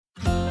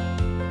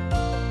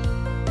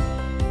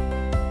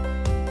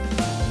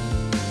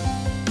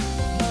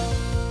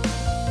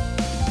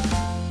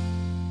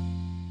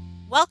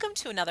Welcome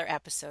to another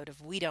episode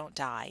of We Don't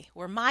Die,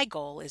 where my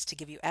goal is to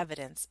give you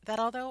evidence that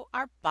although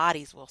our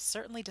bodies will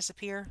certainly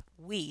disappear,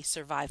 we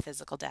survive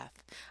physical death.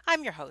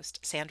 I'm your host,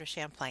 Sandra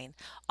Champlain,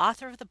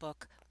 author of the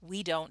book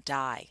We Don't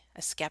Die,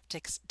 A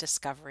Skeptic's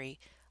Discovery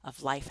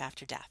of Life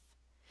After Death.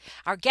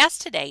 Our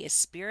guest today is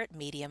spirit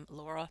medium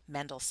Laura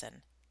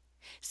Mendelsohn.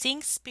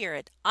 Seeing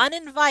spirit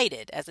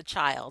uninvited as a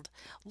child,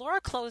 Laura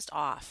closed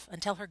off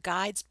until her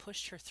guides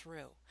pushed her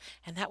through,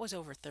 and that was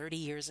over 30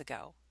 years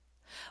ago.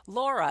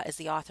 Laura is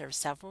the author of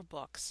several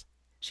books.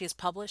 She is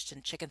published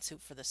in Chicken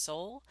Soup for the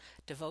Soul,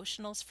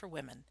 Devotionals for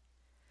Women.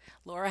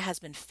 Laura has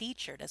been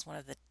featured as one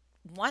of the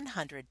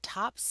 100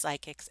 top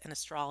psychics and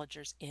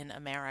astrologers in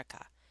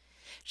America.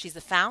 She's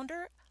the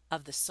founder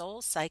of the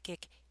Soul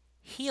Psychic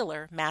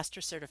Healer Master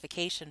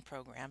Certification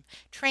Program,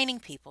 training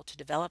people to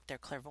develop their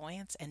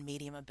clairvoyance and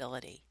medium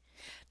ability.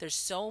 There's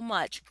so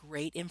much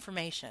great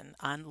information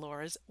on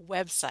Laura's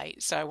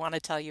website, so I want to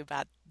tell you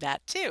about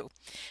that too.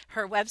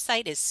 Her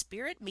website is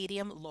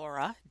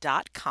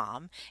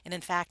spiritmediumlaura.com, and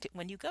in fact,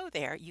 when you go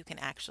there, you can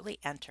actually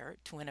enter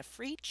to win a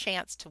free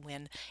chance to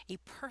win a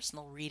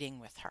personal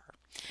reading with her.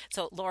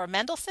 So, Laura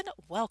Mendelsohn,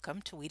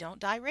 welcome to We Don't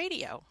Die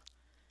Radio.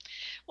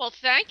 Well,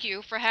 thank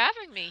you for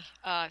having me,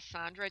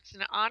 Sandra. It's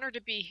an honor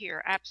to be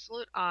here.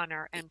 Absolute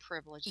honor and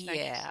privilege. Thank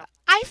you so Yeah, much.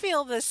 I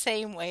feel the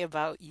same way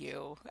about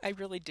you. I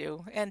really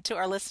do. And to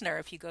our listener,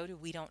 if you go to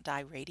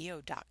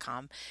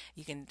we-don't-die-radio.com,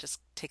 you can just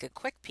take a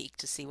quick peek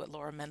to see what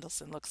Laura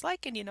Mendelsohn looks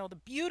like, and you know the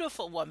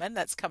beautiful woman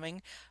that's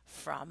coming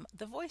from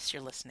the voice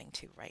you're listening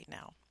to right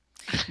now.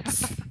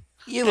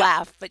 You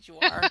laugh, but you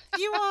are.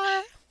 You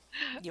are.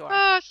 You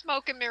are.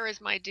 Smoke and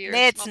mirrors, my dear.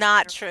 It's Smoke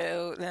not and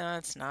true. No,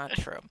 it's not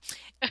true.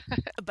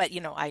 But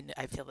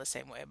I feel the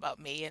same way about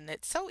me, and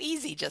it's so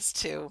easy just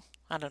to,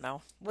 I don't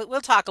know.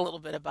 We'll talk a little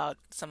bit about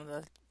some of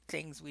the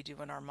things we do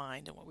in our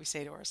mind and what we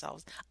say to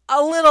ourselves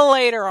a little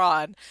later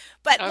on.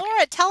 But mirrors. Okay.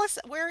 Laura, tell us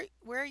where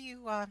are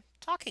you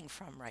talking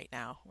from right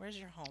now? Where's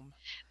your home?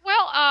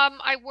 Well,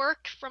 I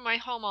work from my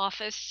home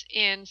office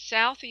in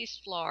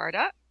Southeast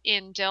Florida,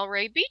 in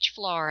Delray Beach,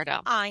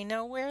 Florida. I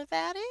know where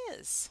that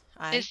is.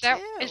 I Is that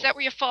do.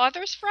 where your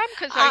father's from?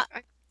 Because Uh,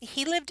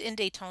 he lived in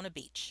Daytona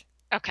Beach.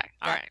 okay,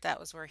 all That right, that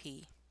was where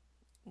he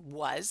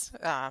was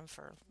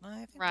for I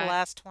think the right.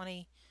 last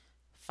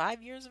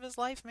 25 years of his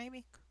life,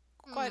 maybe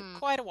Hmm.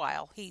 quite a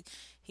while. He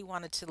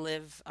wanted to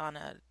live on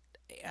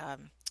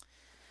um,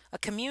 a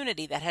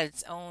community that had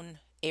its own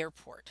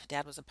airport.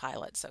 Dad was a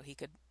pilot, so he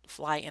could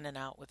fly in and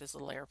out with his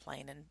little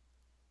airplane and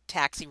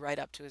taxi right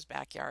up to his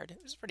backyard.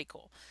 It was pretty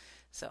cool.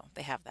 So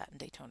they have that in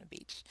Daytona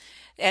Beach.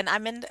 And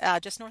I'm in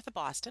just north of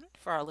Boston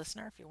for our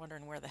listener, if you're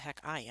wondering where the heck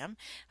I am,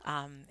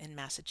 in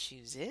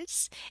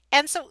Massachusetts.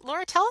 And so,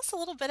 Laura, tell us a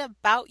little bit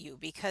about you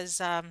because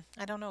I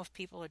don't know if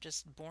people are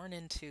just born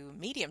into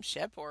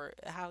mediumship or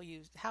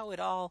how it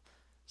all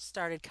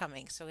started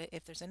coming. So,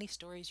 if there's any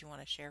stories you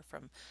want to share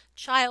from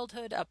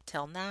childhood up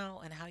till now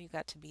and how you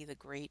got to be the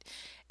great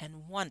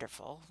and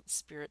wonderful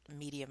spirit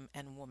medium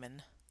and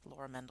woman,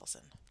 Laura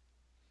Mendelsohn.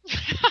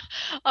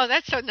 Oh,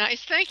 that's so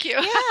nice. Thank you.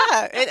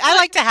 Yeah, I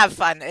like to have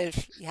fun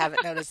if you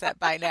haven't noticed that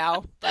by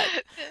now. But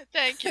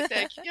Thank you,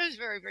 thank you. It was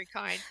very, very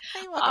kind.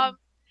 you're Um, welcome.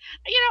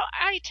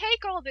 I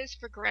take all this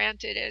for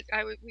granted.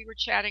 We were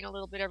chatting a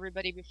little bit,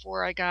 everybody,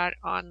 before I got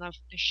on the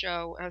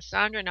show,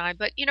 Sandra and I.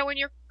 But when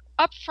you're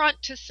upfront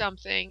to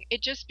something,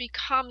 it just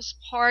becomes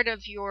part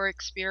of your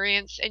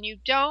experience, and you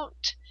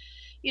don't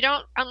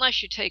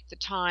unless you take the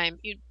time.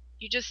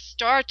 You just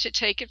start to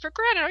take it for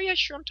granted. Oh yeah,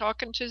 sure. I'm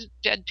talking to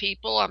dead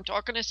people. I'm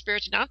talking to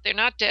spirits. They're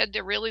not dead.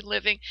 They're really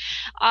living.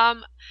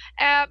 Um,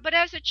 but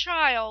as a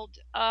child,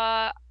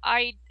 I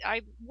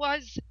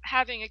was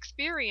having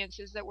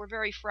experiences that were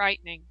very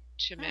frightening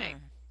to me. Hmm.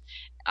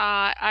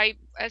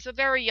 As a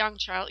very young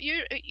child,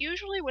 it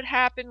usually would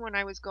happen when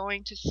I was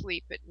going to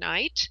sleep at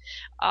night.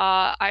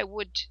 I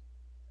would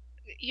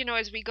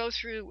as we go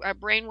through our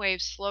brain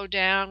waves slow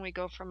down, we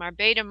go from our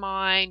beta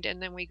mind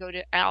and then we go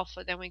to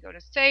alpha, then we go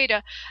to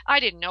theta. I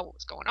didn't know what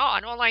was going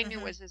on. All I knew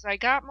Hmm. was as I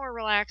got more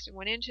relaxed and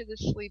went into the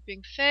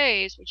sleeping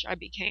phase, which I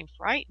became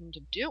frightened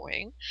of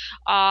doing,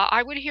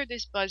 I would hear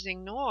this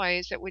buzzing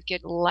noise that would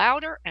get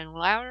louder and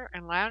louder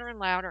and louder and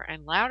louder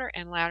and louder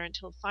and louder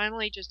until it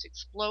finally just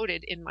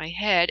exploded in my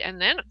head.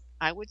 And then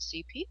I would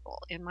see people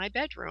in my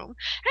bedroom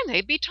and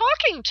they'd be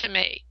talking to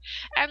me.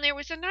 And there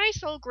was a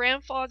nice old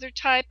grandfather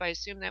type. I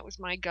assume that was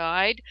my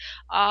guide.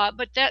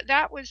 But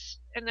that was,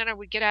 and then I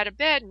would get out of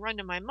bed and run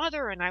to my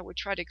mother, and I would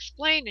try to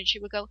explain, and she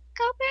would go,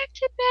 "Go back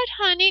to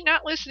bed, honey,"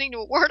 not listening to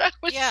a word I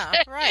was Yeah,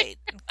 saying. right.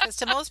 Because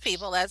to most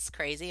people, that's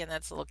crazy, and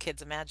that's little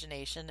kids'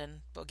 imagination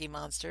and boogie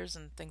monsters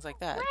and things like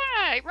that.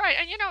 Right, right.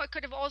 And it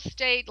could have all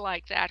stayed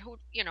like that.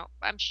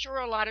 I'm sure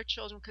a lot of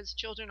children, because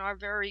children are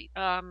very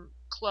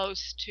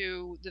close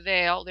to the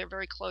veil, they're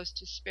very close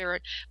to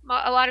spirit.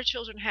 A lot of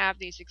children have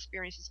these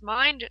experiences.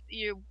 Mind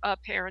you,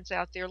 parents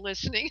out there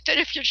listening, that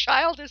if your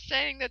child is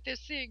saying that they're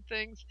seeing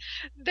things,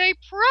 they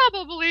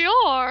probably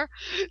are.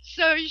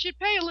 So you should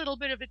pay a little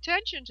bit of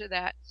attention to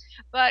that.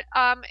 But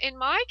in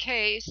my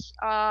case,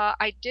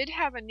 I did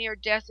have a near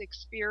death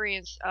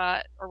experience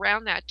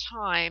around that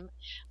time.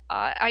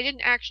 I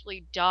didn't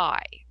actually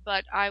die,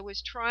 but I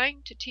was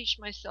trying to teach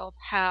myself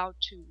how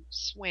to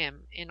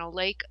swim in a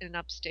lake in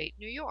upstate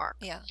New York.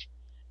 Yeah.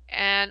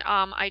 And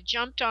I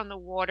jumped on the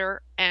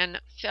water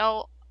and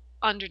fell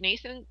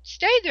underneath and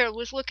stayed there,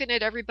 was looking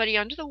at everybody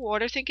under the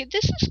water, thinking,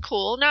 this is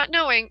cool, not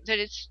knowing that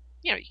it's,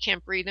 you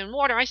can't breathe in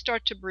water. I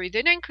start to breathe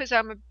it in because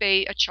I'm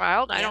a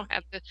child. I Yeah. don't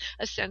have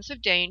a sense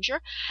of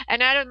danger.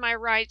 And out of my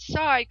right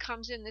side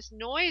comes in this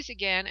noise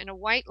again and a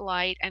white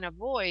light and a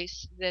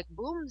voice that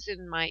booms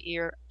in my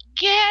ear,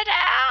 get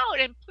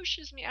out, and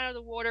pushes me out of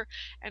the water.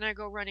 And I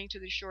go running to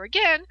the shore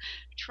again,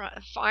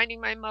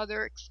 finding my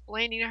mother,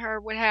 explaining to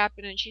her what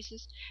happened. And she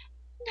says,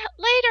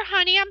 later,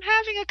 honey, I'm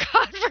having a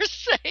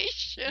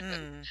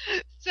conversation.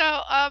 Mm.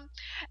 So,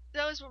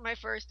 those were my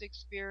first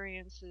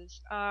experiences.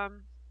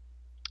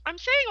 I'm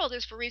saying all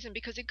this for a reason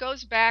because it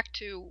goes back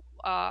to,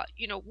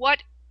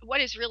 what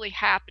is really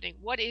happening?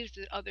 What is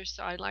the other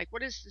side like?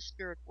 What is the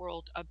spirit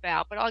world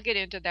about? But I'll get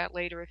into that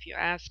later if you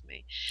ask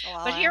me. Well,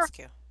 I'll But here, ask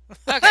you.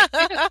 okay,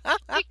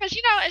 because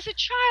as a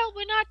child,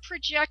 we're not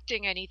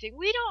projecting anything.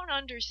 We don't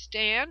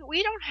understand.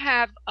 We don't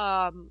have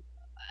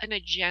an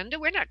agenda.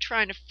 We're not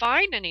trying to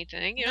find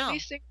anything. No.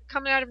 These things are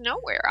coming out of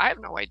nowhere. I have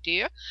no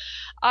idea.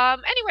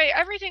 Anyway,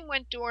 everything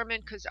went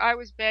dormant because I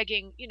was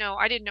begging.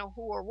 I didn't know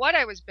who or what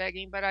I was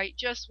begging, but I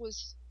just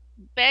was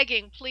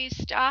begging, please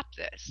stop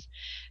this,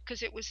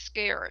 because it was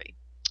scary.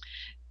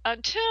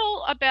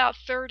 Until about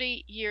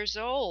 30 years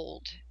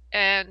old,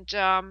 and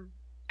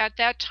at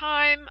that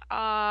time,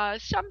 a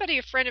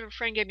friend of a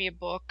friend, gave me a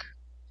book.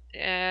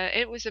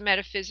 It was a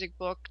metaphysic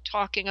book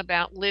talking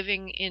about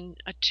living in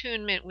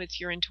attunement with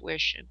your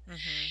intuition.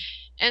 Mm-hmm.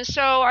 And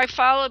so I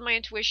followed my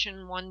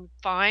intuition one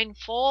fine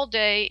fall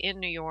day in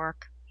New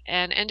York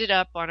and ended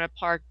up on a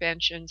park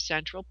bench in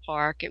Central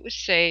Park. It was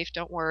safe,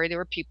 don't worry, there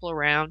were people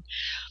around.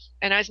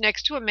 And I was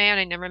next to a man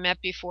I never met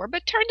before,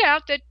 but turned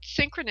out that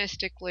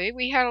synchronistically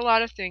we had a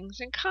lot of things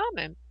in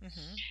common.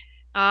 Mm-hmm.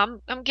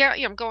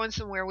 I'm going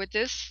somewhere with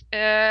this.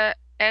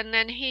 And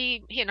then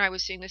he and I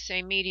was seeing the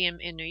same medium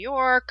in New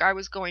York. I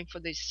was going for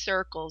these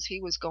circles.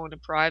 He was going to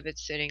private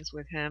sittings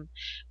with him.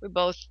 We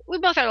both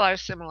had a lot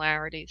of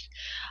similarities.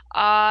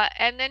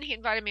 And then he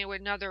invited me to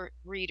another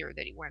reader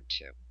that he went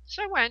to.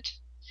 So I went,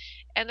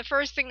 and the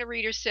first thing the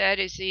reader said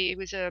is he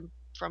was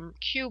from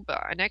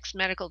Cuba, an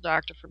ex-medical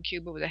doctor from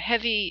Cuba with a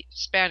heavy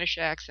Spanish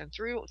accent,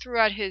 threw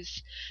out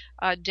his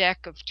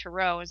deck of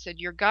tarot and said,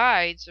 your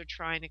guides are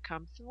trying to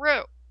come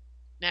through.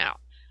 Now,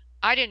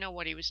 I didn't know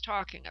what he was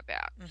talking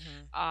about.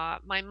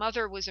 Mm-hmm. My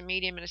mother was a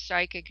medium and a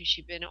psychic, and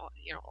she'd been,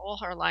 all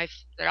her life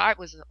that I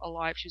was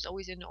alive. She was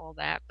always into all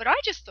that. But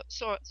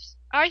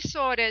I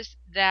saw it as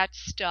that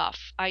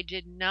stuff. I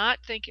did not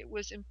think it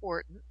was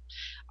important.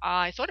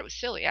 I thought it was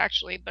silly,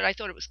 actually, but I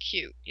thought it was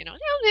cute.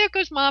 Oh, there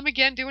goes mom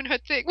again doing her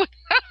thing.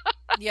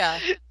 Yeah.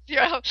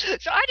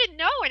 So I didn't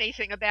know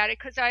anything about it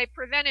because I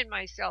prevented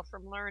myself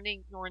from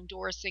learning nor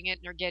endorsing it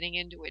nor getting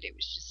into it. It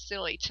was just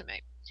silly to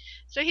me.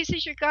 So he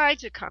says, your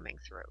guides are coming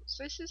through.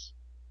 So I says,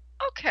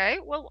 okay,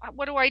 well,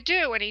 what do I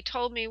do? And he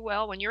told me,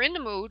 well, when you're in the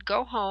mood,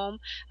 go home.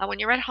 When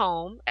you're at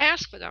home,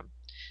 ask for them.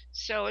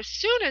 So as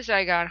soon as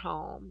I got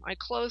home, I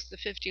closed the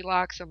 50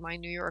 locks on my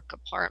New York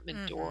apartment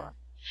Mm-hmm. door.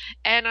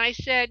 And I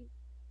said,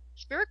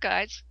 spirit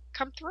guides,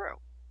 come through.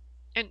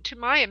 And to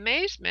my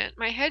amazement,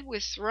 my head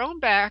was thrown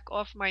back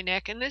off my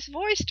neck, and this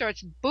voice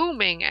starts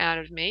booming out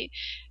of me.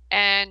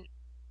 And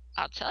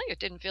I'll tell you, it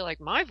didn't feel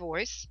like my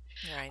voice.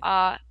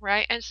 Right.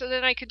 Right. And so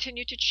then I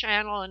continued to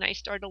channel and I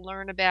started to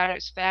learn about it. I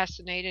was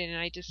fascinated and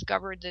I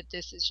discovered that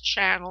this is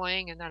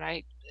channeling and that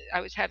I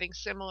was having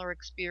similar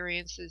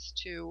experiences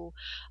to,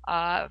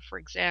 for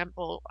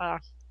example,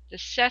 the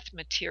Seth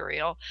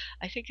material.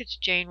 I think it's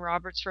Jane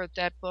Roberts wrote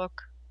that book.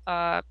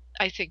 I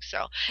think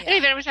so. Yeah. And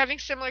even I was having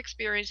similar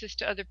experiences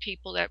to other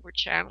people that were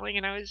channeling,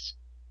 and I was,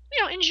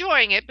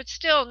 enjoying it, but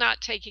still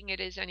not taking it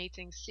as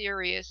anything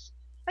serious.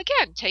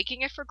 Again,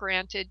 taking it for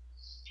granted.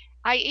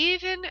 I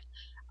even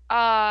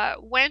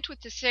went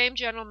with the same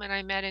gentleman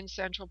I met in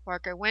Central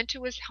Park. I went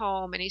to his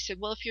home and he said,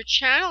 well, if you're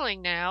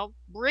channeling now,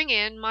 bring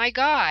in my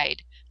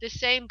guide, the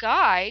same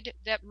guide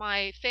that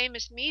my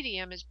famous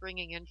medium is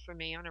bringing in for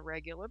me on a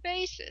regular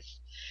basis.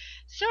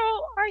 So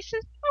I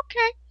said,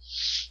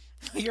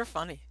 okay. You're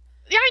funny.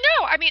 Yeah, I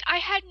know. I mean, I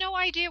had no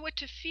idea what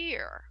to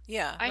fear.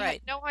 Yeah, I had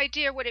right. no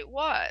idea what it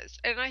was.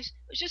 And I was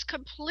just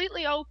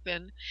completely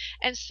open.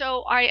 And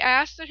so I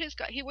asked that his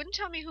guide, he wouldn't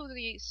tell me who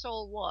the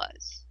soul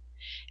was.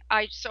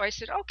 So I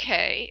said,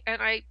 okay,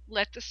 and I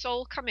let the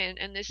soul come in,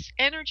 and this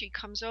energy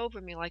comes over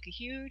me like a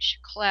huge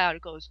cloud.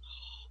 It goes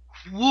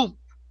whoop,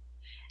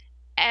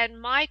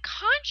 and my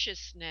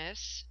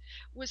consciousness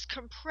was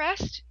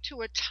compressed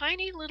to a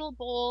tiny little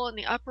ball in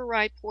the upper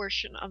right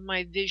portion of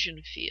my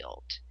vision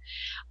field.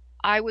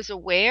 I was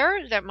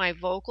aware that my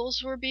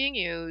vocals were being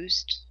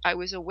used. I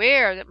was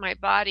aware that my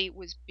body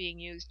was being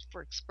used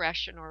for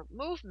expression or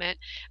movement,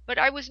 but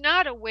I was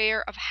not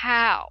aware of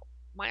how.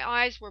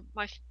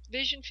 My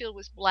vision field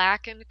was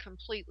blackened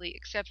completely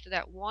except for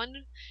that one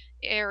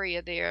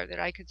area there that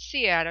I could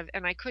see out of,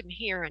 and I couldn't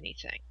hear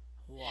anything.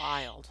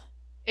 Wild.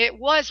 It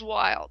was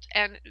wild.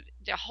 And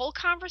the whole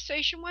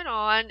conversation went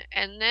on,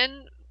 and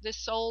then the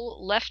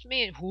soul left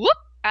me and whoop,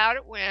 out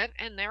it went.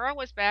 And there I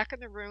was back in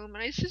the room,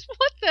 and I says,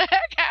 "What the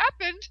heck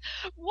happened?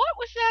 What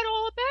was that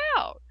all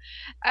about?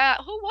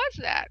 Who was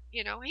that?"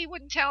 He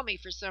wouldn't tell me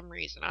for some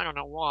reason. I don't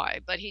know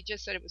why, but he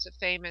just said it was a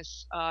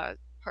famous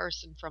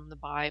person from the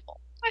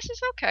Bible. I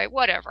says, "Okay,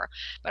 whatever."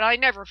 But I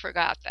never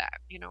forgot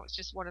that. It's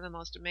just one of the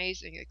most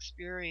amazing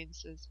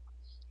experiences.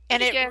 But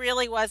And it again,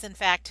 really was, in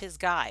fact, his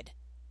guide.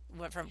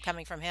 From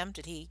coming from him,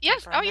 did he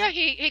yes. Oh, confirm yeah. that?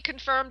 He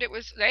confirmed it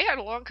was. They had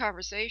a long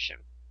conversation.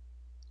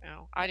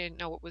 I didn't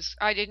know what was.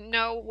 I didn't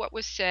know what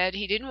was said.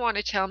 He didn't want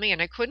to tell me,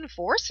 and I couldn't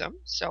force him,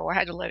 so I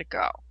had to let it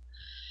go.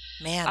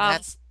 Man,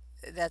 Um,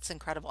 that's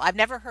incredible. I've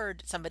never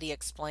heard somebody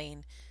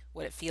explain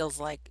what it feels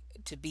like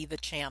to be the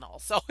channel.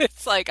 So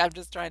it's like I'm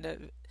just trying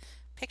to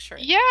picture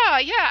it. yeah,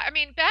 yeah. I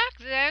mean, back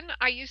then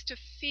I used to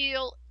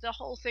feel the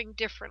whole thing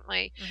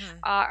differently. Hmm.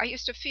 I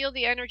used to feel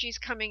the energies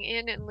coming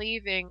in and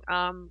leaving.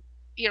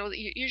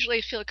 Usually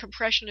I feel a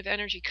compression of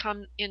energy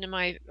come into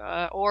my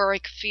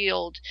auric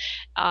field,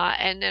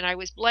 and then I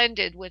was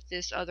blended with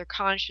this other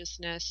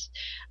consciousness,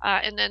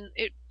 and then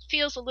it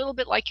feels a little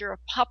bit like you're a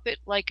puppet,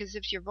 like as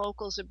if your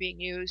vocals are being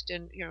used,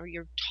 and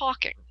you're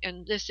talking,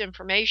 and this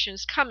information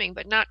is coming,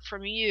 but not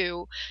from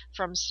you,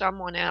 from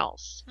someone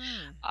else.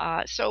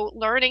 Hmm. So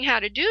learning how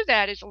to do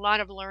that is a lot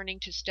of learning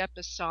to step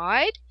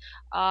aside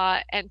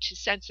and to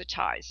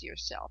sensitize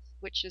yourself,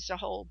 which is a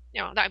whole,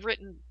 I've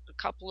written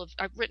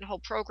a whole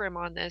program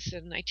on this,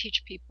 and I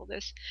teach people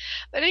this.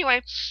 But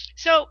anyway,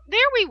 so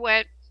there we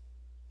went.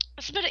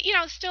 But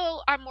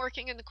still, I'm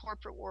working in the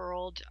corporate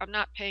world. I'm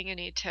not paying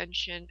any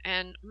attention,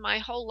 and my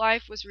whole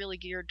life was really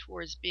geared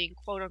towards being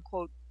quote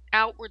unquote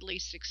outwardly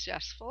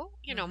successful.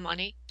 Hmm.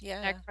 Money,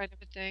 that Yeah. kind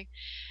of a thing.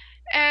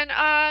 And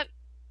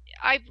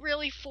I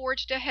really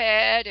forged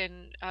ahead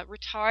and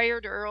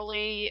retired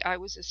early. I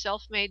was a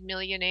self-made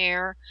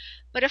millionaire.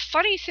 But a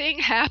funny thing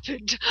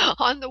happened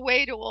on the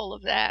way to all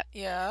of that.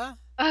 Yeah.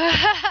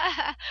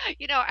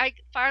 I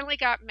finally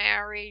got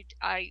married.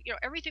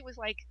 Everything was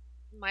like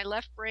my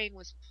left brain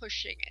was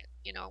pushing it.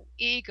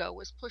 Ego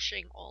was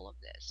pushing all of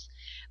this.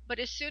 But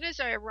as soon as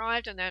I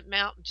arrived on that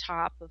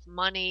mountaintop of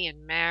money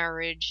and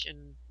marriage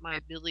and my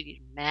ability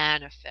to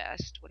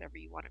manifest, whatever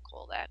you want to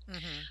call that,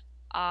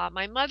 Hmm.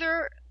 my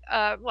mother,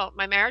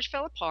 my marriage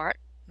fell apart.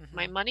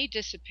 My Hmm. money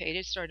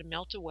dissipated, started to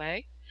melt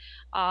away.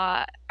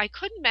 I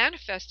couldn't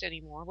manifest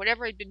anymore.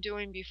 Whatever I'd been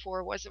doing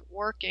before wasn't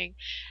working.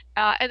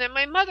 And then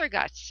my mother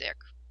got sick,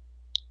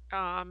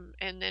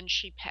 and then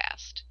she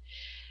passed.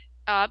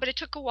 But it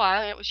took a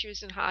while. She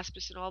was in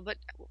hospice and all. But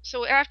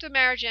so after the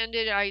marriage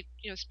ended, I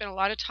spent a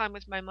lot of time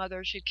with my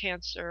mother. She had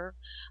cancer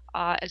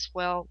as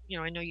well.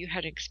 I know you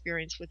had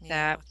experience with Yeah,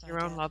 that with with my your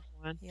own dad. loved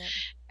one. Yep.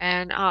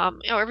 And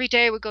every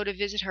day I would go to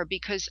visit her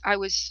because I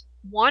was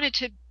wanted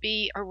to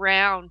be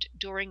around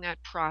during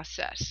that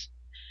process.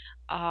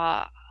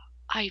 Uh,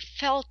 I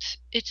felt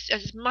it's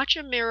as much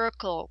a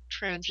miracle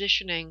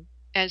transitioning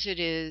as it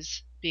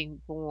is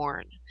being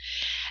born.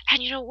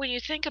 And when you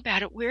think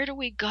about it, where do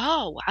we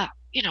go?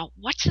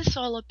 What's this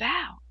all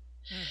about?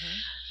 Hmm.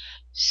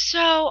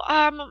 So,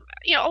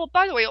 oh,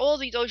 by the way,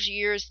 those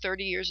years,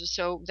 30 years or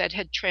so that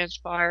had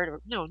transpired,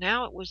 or no,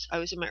 now I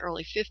was in my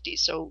early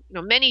 50s. So,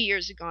 many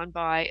years had gone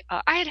by.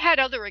 I had had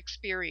other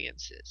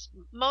experiences,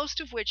 most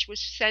of which was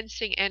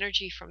sensing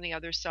energy from the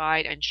other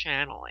side and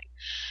channeling.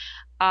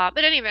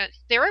 But anyway,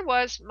 there I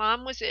was.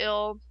 Mom was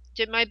ill.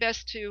 Did my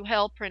best to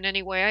help her in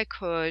any way I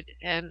could,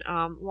 and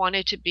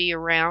wanted to be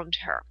around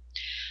her.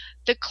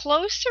 The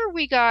closer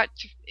we got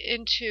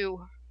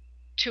into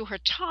to her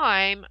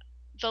time,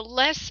 the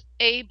less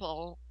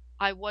able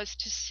I was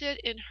to sit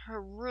in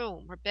her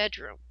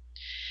bedroom,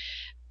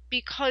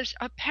 because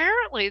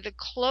apparently the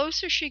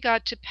closer she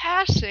got to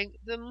passing,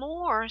 the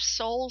more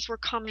souls were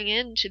coming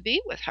in to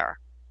be with her.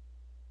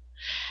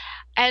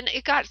 And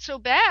it got so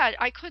bad,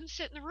 I couldn't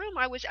sit in the room.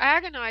 I was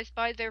agonized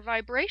by their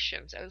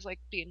vibrations. I was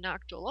like being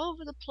knocked all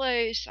over the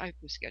place. I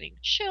was getting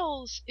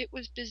chills. It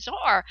was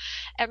bizarre.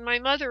 And my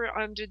mother,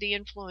 under the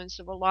influence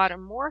of a lot of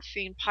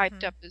morphine,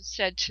 piped Hmm. up and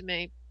said to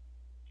me,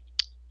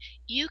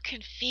 "You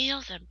can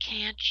feel them,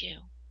 can't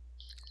you?"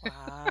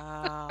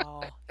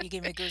 Wow. You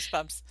gave me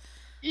goosebumps.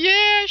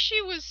 Yeah,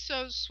 she was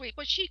so sweet.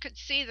 But she could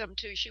see them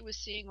too. She was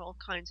seeing all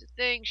kinds of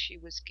things. She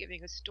was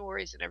giving us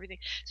stories and everything.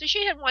 So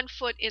she had one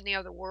foot in the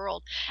other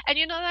world. And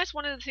that's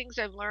one of the things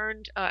I've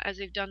learned as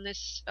I've done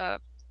this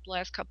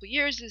last couple of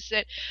years, is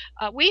that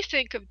we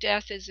think of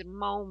death as a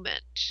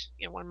moment.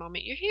 One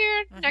moment you're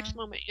here, next Hmm.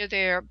 moment you're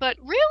there. But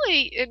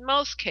really, in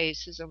most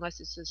cases, unless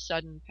it's a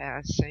sudden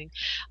passing,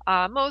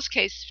 most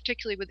cases,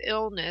 particularly with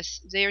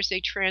illness, there's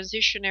a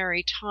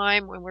transitionary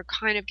time when we're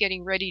kind of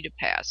getting ready to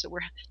pass. So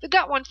we've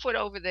got one foot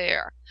over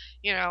there,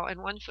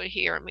 and one foot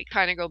here, and we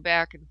kind of go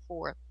back and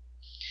forth.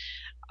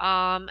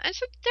 And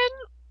so then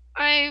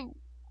I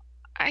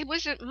I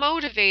wasn't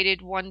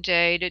motivated one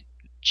day to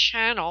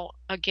channel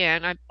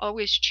again. I'm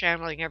always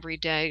channeling every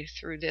day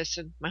through this,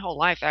 and my whole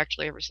life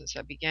actually, ever since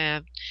I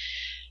began.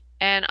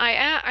 And I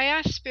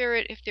asked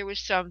Spirit if there was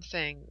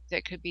something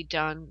that could be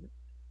done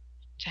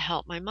to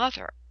help my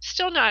mother.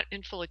 Still not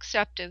in full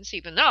acceptance,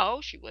 even though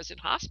she was in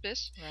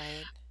hospice,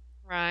 Right.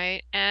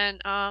 right?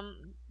 And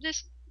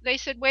this they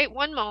said, wait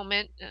one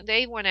moment.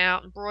 They went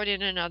out and brought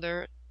in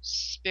another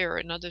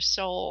spirit, another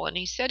soul, and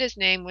he said his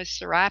name was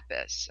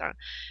Serapis.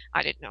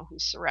 I didn't know who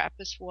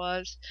Serapis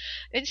was,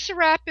 and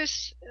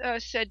Serapis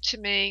said to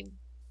me,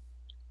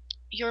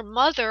 "Your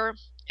mother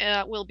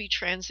will be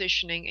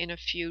transitioning in a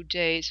few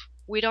days.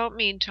 We don't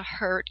mean to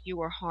hurt you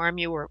or harm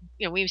you, or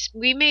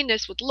we mean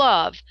this with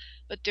love,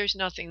 but there's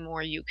nothing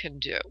more you can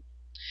do."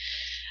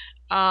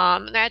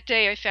 That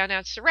day I found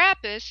out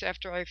Serapis,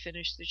 after I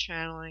finished the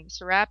channeling,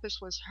 Serapis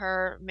was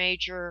her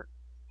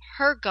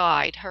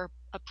guide, her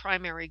a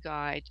primary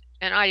guide.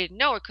 And I didn't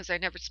know it because I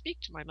never speak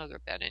to my mother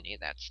about any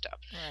of that stuff.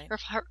 Right.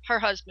 Her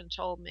husband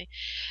told me.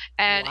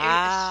 And it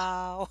was,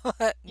 Wow.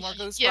 More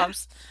yeah,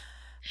 goosebumps.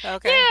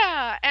 Okay.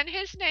 yeah, and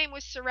his name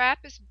was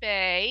Serapis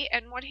Bey,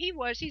 and what he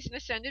was, he's an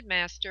ascended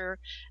master,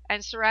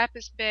 and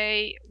Serapis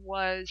Bey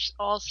was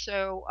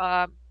also,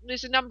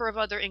 there's a number of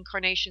other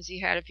incarnations he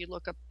had if you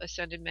look up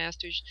ascended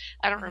masters.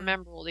 I don't Mhm.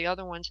 remember all the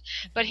other ones,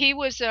 but Mhm. he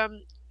was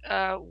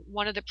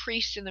one of the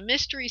priests in the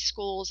mystery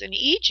schools in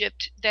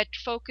Egypt that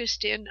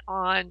focused in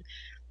on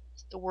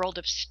the world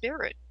of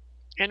spirit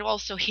and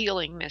also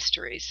healing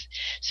mysteries.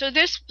 So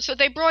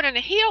they brought in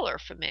a healer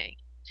for me,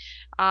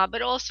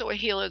 but also a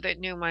healer that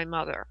knew my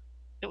mother.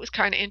 It was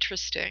kind of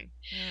interesting.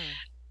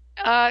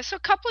 Mm. So a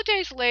couple of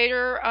days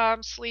later,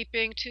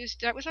 sleeping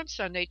Tuesday. That was on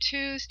Sunday.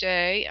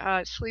 Tuesday,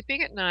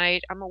 sleeping at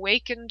night, I'm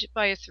awakened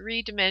by a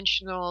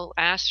three-dimensional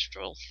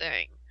astral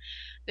thing.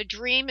 The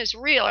dream is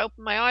real. I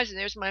open my eyes and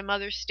there's my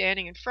mother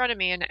standing in front of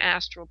me in an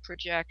astral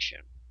projection.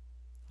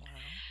 Wow.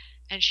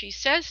 And she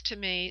says to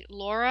me,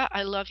 "Laura,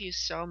 I love you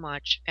so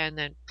much." And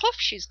then poof,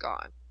 she's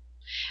gone.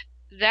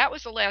 That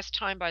was the last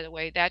time, by the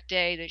way, that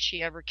day that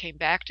she ever came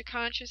back to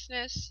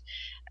consciousness.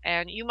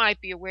 And you might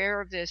be aware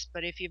of this,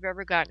 but if you've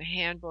ever gotten a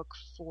handbook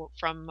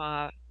from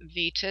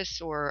Vetus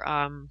or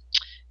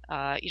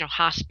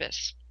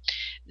hospice,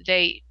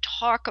 they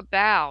talk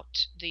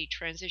about the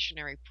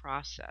transitionary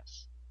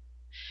process.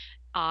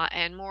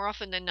 And more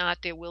often than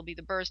not, there will be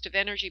the burst of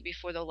energy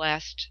before the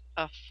last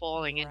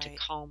falling into Right.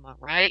 coma.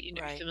 Right? You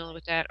Right. familiar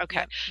with that?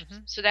 Okay. Yep.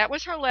 Mhm. So that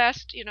was her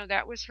last.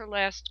 That was her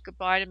last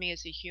goodbye to me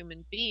as a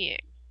human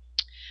being.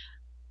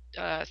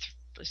 Let's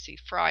see,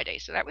 Friday.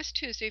 So that was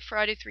Tuesday.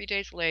 Friday, 3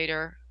 days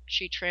later,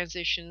 she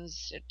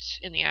transitions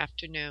in the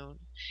afternoon.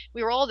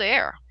 We were all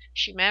there.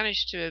 She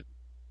managed to,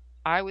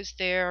 I was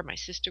there, my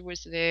sister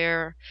was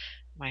there,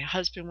 my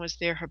husband was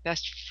there, her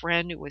best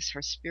friend, who was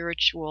her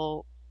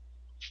spiritual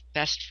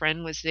best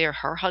friend, was there,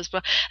 her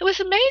husband. It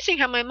was amazing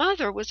how my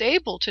mother was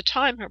able to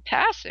time her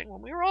passing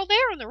when we were all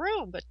there in the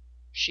room, but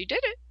she did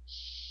it.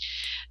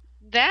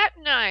 That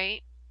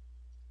night,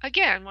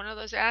 again, one of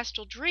those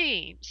astral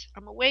dreams.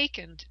 I'm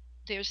awakened.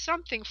 There's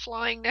something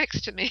flying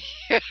next to me.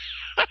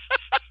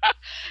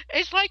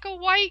 It's like a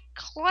white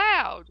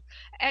cloud,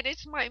 and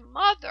it's my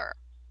mother.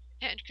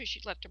 And because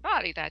she'd left her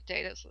body that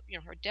day, that's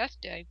her death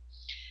day.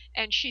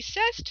 And she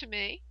says to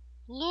me,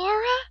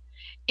 "Laura,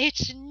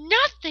 it's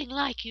nothing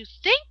like you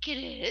think it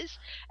is."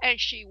 And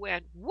she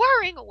went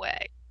whirring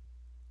away.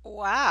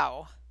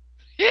 Wow.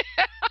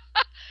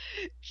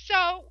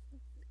 So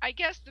I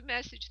guess the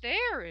message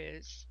there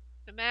is,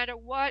 no matter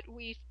what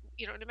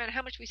no matter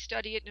how much we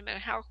study it, no matter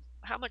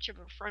how much of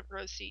a front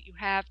row seat you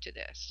have to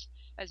this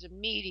as a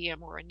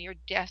medium or a near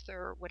death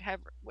or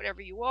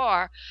whatever you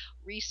are,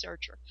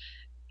 researcher,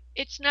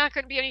 it's not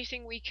going to be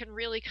anything we can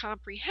really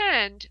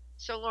comprehend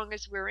so long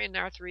as we're in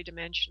our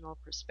three-dimensional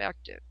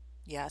perspective.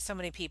 Yeah, so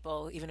many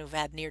people, even who've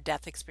had near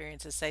death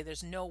experiences, say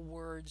there's no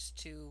words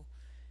to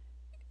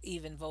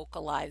even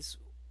vocalize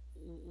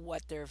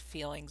what their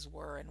feelings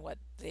were and what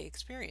they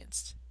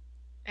experienced.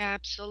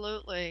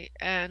 Absolutely.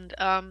 And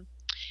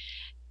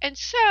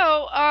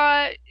so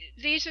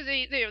these are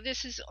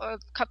this is a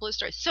couple of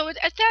stories. So at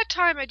that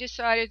time, I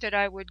decided that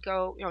I would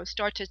go,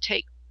 start to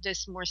take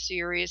this more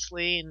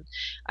seriously, and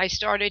I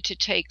started to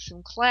take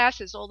some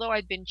classes. Although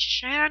I'd been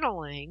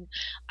channeling,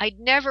 I'd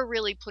never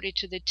really put it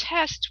to the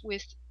test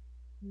with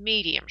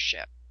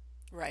mediumship.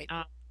 Right.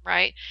 Uh,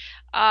 right.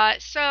 But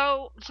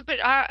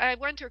I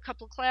went through a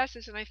couple of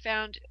classes and I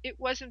found it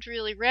wasn't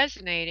really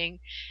resonating.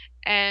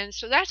 And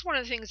so that's one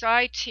of the things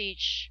I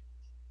teach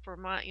for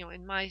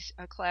in my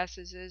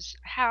classes is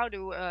how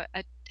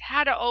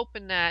to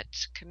open that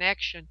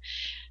connection.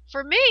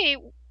 For me,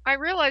 I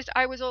realized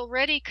I was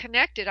already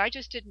connected. I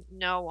just didn't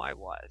know I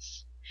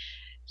was.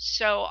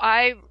 So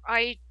I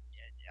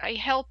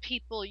help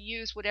people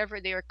use whatever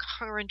their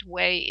current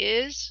way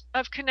is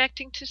of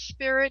connecting to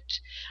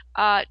spirit,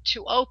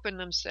 to open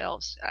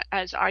themselves,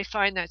 as I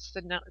find that's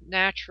the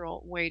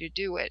natural way to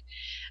do it.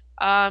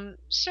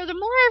 So the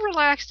more I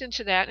relaxed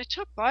into that, and it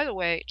took, by the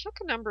way, it took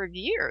a number of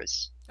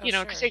years, Oh,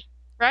 because sure.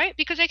 right?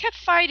 Because I kept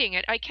fighting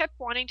it. I kept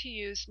wanting to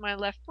use my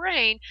left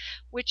brain,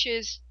 which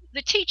is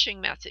the teaching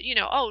method.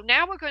 Oh,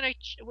 now we're going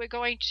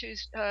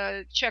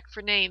to check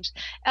for names.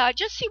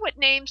 Just see what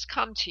names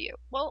come to you.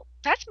 Well,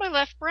 that's my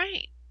left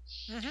brain.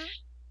 Mhm.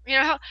 You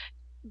know how,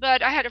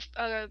 but I had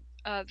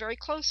a very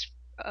close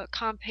a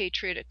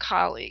compatriot, a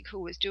colleague who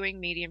was doing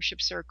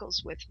mediumship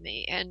circles with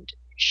me, and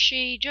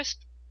she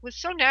just was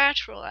so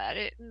natural at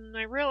it, and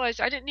I realized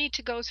I didn't need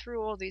to go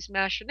through all these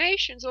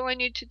machinations. All I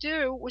needed to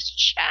do was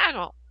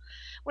channel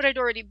what I'd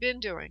already been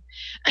doing.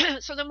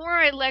 So the more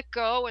I let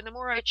go and the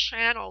more I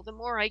channel, the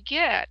more I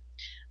get.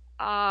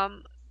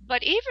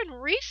 But even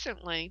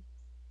recently,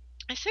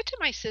 I said to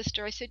my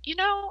sister, I said,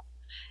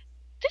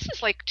 this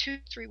is like 2,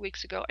 3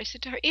 weeks ago. I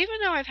said to her, even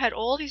though I've had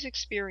all these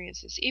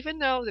experiences, even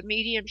though the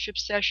mediumship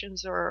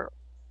sessions are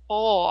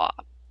awe,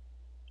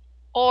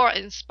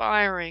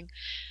 awe-inspiring,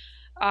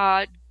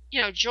 uh,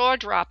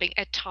 jaw-dropping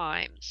at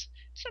times.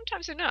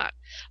 Sometimes they're not,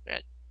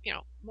 but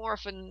more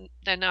often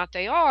than not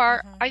they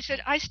are. Mm-hmm. I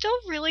said, I still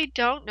really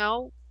don't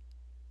know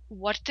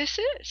what this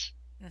is.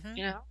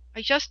 Mm-hmm.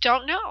 I just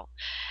don't know.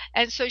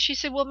 And so she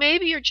said, well,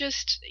 maybe you're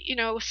just,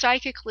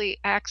 psychically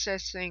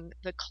accessing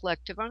the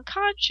collective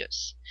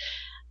unconscious.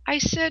 I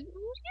said,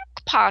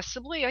 yeah,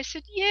 possibly. I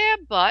said, yeah,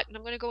 but, and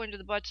I'm going to go into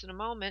the buts in a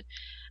moment.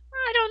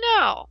 I don't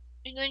know.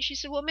 And then she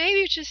said, well,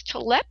 maybe it's just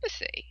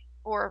telepathy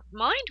or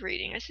mind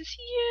reading. I says,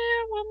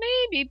 yeah, well,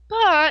 maybe,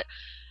 but,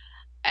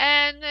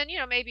 and then,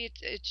 maybe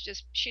it's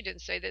just, she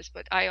didn't say this,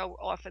 but I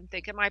often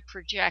think, am I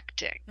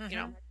projecting?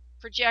 Mm-hmm.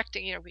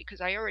 Projecting,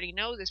 because I already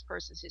know this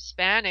person's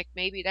Hispanic,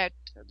 maybe that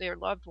their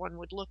loved one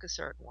would look a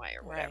certain way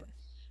or Right. whatever,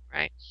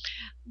 right?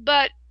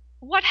 But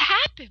what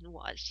happened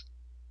was,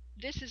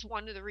 this is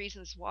one of the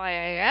reasons why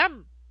I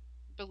am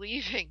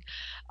believing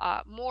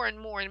more and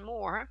more and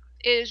more,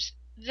 is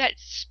that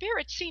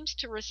spirit seems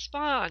to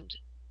respond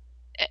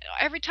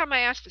every time I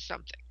ask for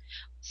something.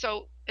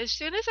 So as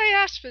soon as I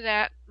asked for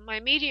that, my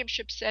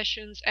mediumship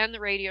sessions and the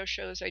radio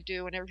shows I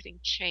do and everything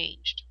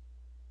changed.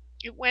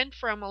 It went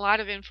from a lot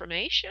of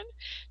information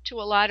to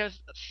a lot of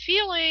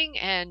feeling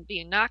and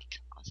being knocked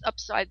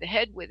upside the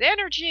head with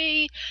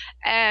energy,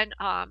 and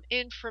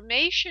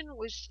information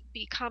was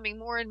becoming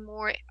more and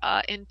more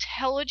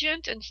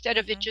intelligent instead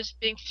of it Mm-hmm. just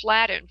being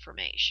flat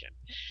information.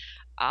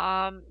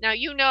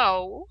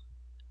 Now,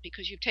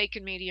 because you've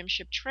taken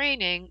mediumship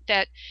training,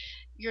 that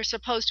you're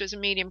supposed to, as a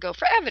medium, go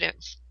for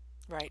evidence,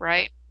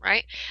 Right.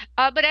 right?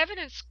 But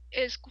evidence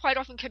is quite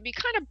often can be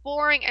kind of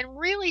boring and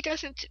really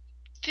doesn't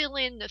fill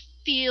in the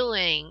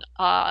feeling,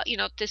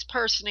 this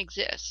person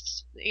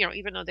exists,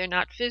 even though they're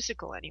not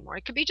physical anymore.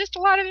 It could be just a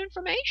lot of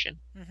information,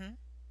 Mm-hmm.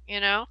 you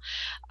know?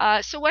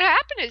 So what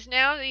happened is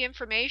now the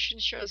information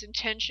shows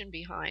intention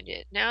behind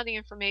it. Now the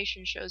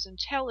information shows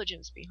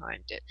intelligence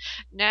behind it.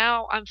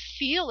 Now I'm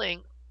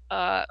feeling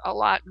a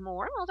lot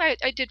more. Well,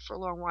 I did for a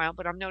long while,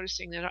 but I'm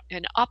noticing that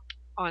an up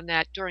on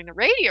that during the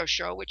radio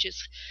show, which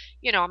is,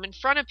 I'm in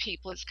front of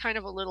people. It's kind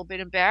of a little bit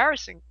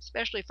embarrassing,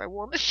 especially if I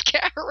wore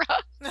mascara.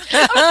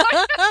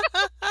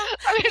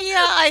 I mean,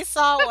 Yeah, I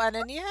saw one,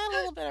 and you had a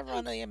little bit of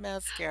run of your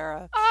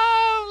mascara.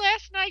 oh,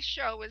 last night's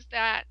show was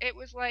that. It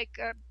was like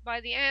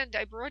by the end,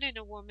 I brought in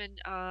a woman.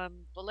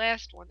 The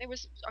last one, there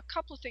was a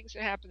couple of things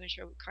that happened in the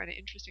show were kind of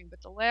interesting,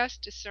 but the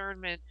last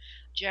discernment,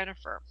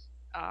 Jennifer,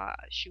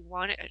 she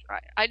wanted.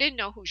 I didn't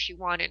know who she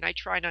wanted, and I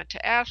try not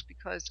to ask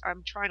because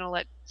I'm trying to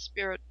let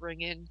spirit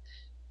bring in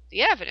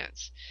the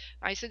evidence.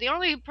 I said the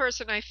only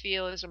person I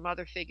feel is a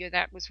mother figure.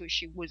 That was who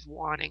she was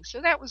wanting,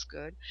 so that was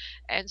good.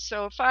 And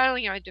so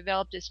finally, I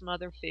developed this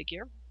mother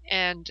figure,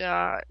 and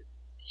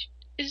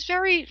is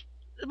very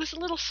it was a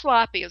little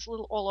sloppy. It was a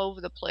little all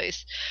over the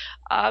place.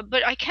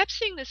 But I kept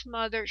seeing this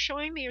mother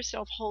showing me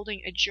herself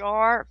holding a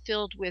jar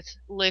filled with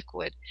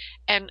liquid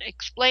and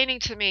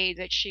explaining to me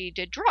that she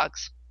did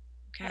drugs.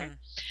 Okay. Mm.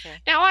 Okay.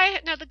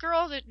 Now the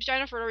girl that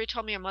Jennifer already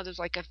told me her mother's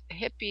like a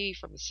hippie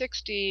from the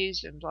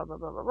 60s and blah blah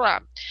blah blah blah.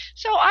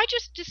 So I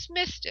just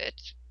dismissed it,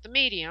 the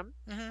medium,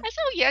 Mm-hmm. as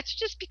oh yeah, it's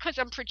just because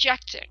I'm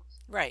projecting,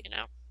 Right. you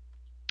know.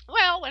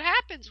 Well, what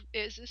happens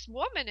is this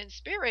woman in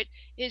spirit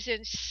is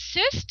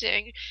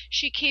insisting.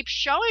 She keeps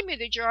showing me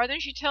the jar, then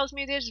she tells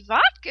me there's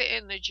vodka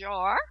in the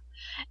jar,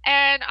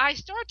 and I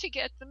start to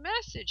get the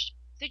message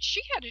that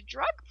she had a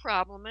drug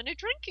problem and a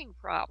drinking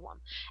problem.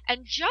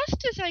 And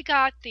just as I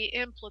got the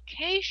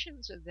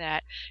implications of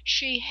that,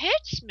 she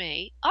hits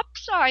me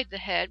upside the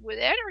head with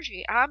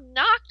energy. I'm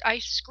knocked. I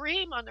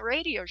scream on the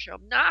radio show,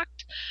 I'm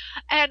knocked,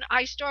 and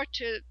I start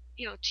to,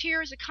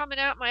 tears are coming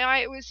out my eye.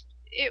 It was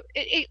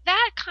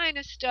that kind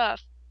of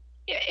stuff.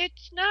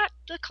 It's not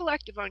the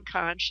collective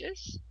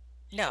unconscious.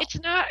 No. It's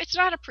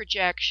not a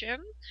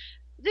projection.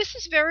 This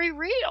is very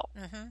real.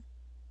 Mm-hmm.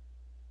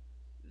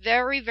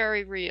 Very,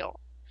 very real.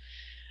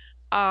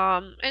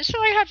 And so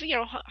I have,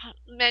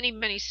 many,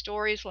 many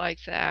stories like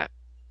that.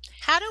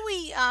 How do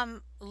we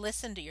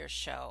listen to your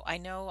show? I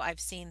know I've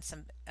seen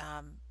some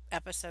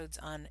episodes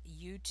on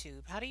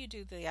YouTube. How do you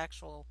do the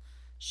actual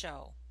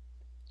show?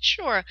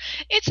 Sure.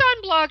 It's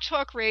on Blog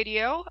Talk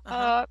Radio.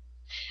 Uh-huh.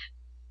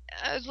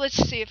 Let's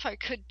see if I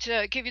could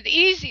give you the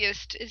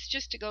easiest is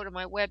just to go to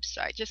my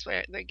website. Just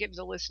where they give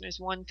the listeners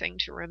one thing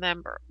to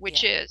remember,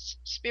 which Yeah. is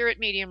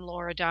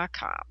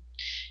spiritmediumlaura.com.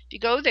 If you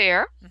go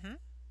there, Mm-hmm.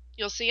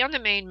 you'll see on the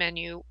main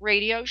menu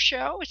radio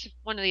show. It's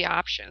one of the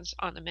options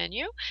on the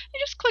menu. You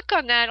just click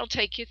on that, it'll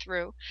take you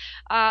through.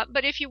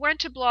 But if you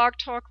went to Blog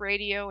Talk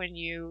Radio and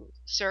you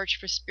search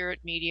for Spirit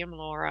Medium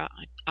Laura,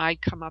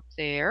 I'd come up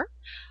there.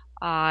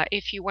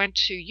 If you went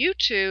to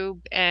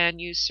YouTube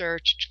and you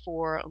searched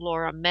for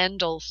Laura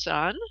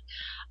Mendelsohn,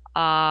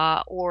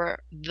 or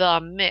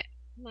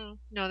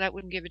no, that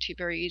wouldn't give it to you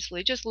very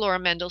easily. Just Laura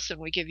Mendelsohn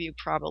would give you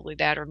probably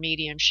that, or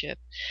mediumship.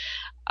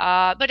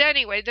 But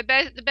anyway, the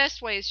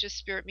best way is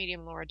just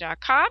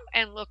spiritmediumlaura.com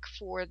and look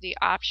for the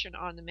option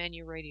on the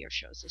menu radio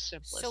shows, the So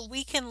simplest.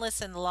 we can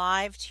listen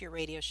live to your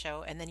radio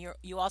show, and then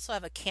you also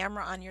have a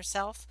camera on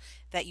yourself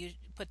that you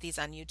put these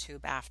on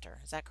YouTube after.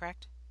 Is that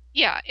correct?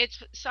 Yeah,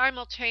 it's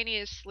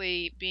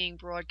simultaneously being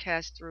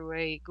broadcast through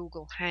a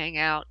Google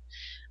Hangout.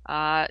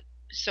 Uh,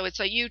 so it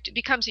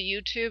becomes a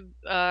YouTube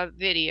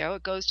video.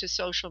 It goes to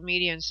social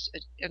media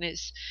and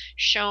is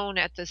shown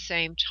at the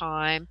same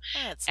time.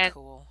 That's And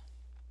cool.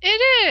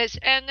 it is.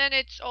 And then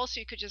it's also,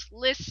 you could just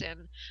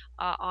listen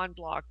on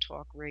Blog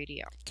Talk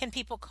Radio. Can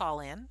people call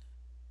in?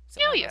 Is it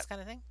one Oh, of yeah. those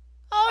kind of thing?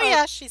 Oh Oh,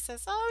 yeah, she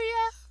says. Oh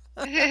yeah.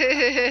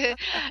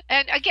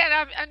 and again,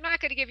 I'm not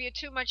going to give you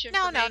too much No,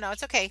 no, information. no.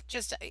 It's okay.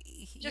 Just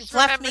Just you've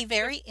left remember me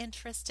very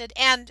interested,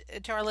 and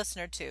to our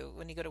listener too.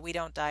 When you go to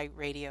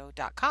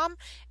WeDon'tDieRadio.com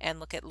and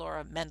look at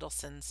Laura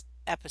Mendelssohn's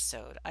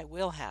episode, I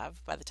will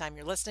have, by the time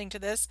you're listening to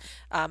this,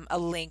 a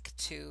link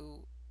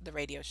to the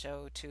radio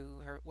show,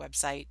 to her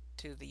website,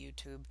 to the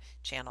YouTube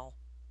channel,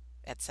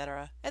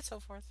 etc., and so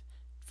forth,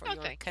 for oh,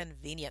 your thank you.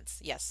 convenience.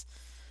 Yes.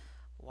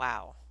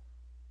 Wow.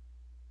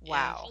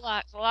 Yeah, it's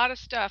Wow. a lot of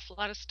stuff, a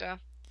lot of stuff.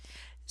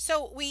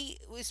 So we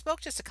spoke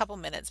just a couple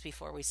minutes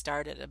before we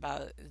started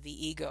about the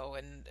ego,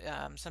 and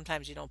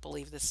sometimes you don't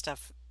believe this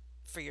stuff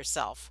for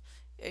yourself,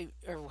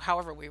 or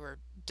however we were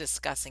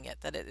discussing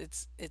it. That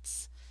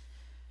it's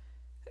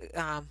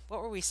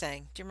what were we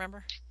saying? Do you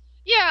remember?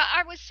 Yeah,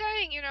 I was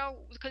saying,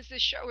 because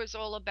this show is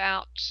all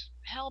about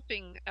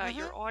helping Mm-hmm.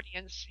 your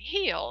audience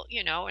heal,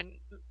 and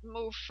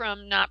move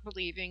from not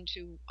believing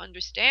to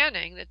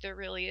understanding that there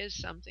really is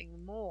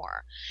something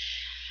more.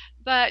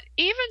 But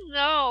even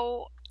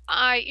though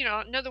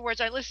in other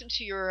words, I listened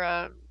to your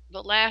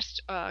the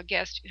last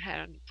guest you had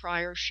on the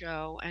prior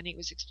show, and he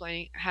was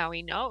explaining how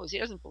he knows. He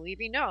doesn't believe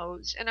he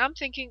knows, and I'm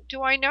thinking,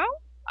 do I know?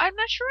 I'm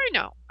not sure I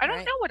know. I don't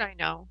Right. know what I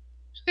know.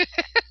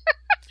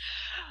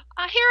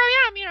 Here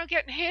I am,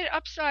 getting hit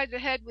upside the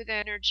head with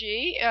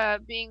energy,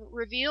 being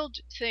revealed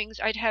things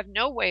I'd have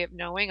no way of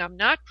knowing. I'm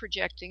not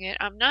projecting it.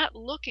 I'm not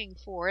looking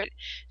for it.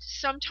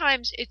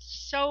 Sometimes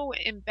it's so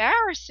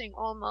embarrassing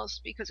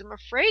almost because I'm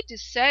afraid to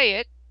say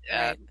it. Uh,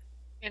 Right.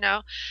 you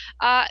know,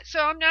 so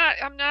I'm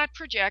not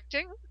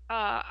projecting.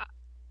 Uh,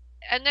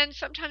 and then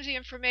sometimes the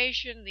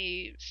information,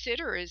 the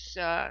sitter is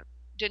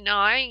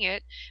denying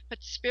it,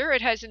 but spirit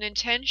has an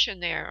intention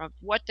there of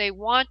what they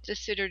want the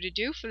sitter to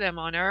do for them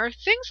on earth,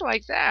 things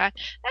like that.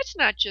 That's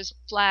not just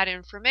flat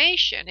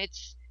information.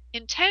 It's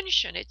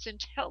intention, it's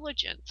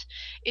intelligence,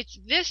 it's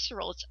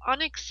visceral, it's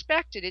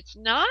unexpected, it's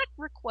not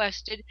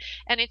requested,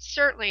 and it's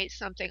certainly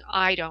something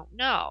I don't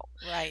know.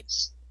 Right.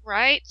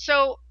 Right?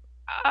 So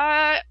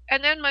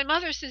and then my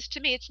mother says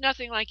to me, "It's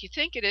nothing like you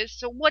think it is."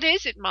 So what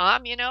is it,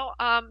 Mom?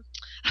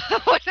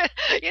 what-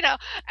 you know.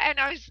 And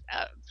I was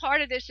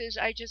part of this is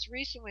I just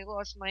recently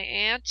lost my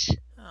aunt,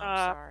 Oh, I'm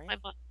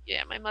sorry.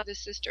 yeah, my mother's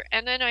sister,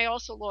 and then I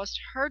also lost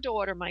her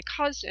daughter, my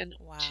cousin,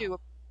 to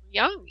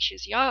Wow.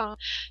 she's young,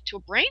 to a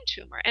brain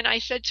tumor. And I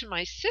said to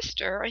my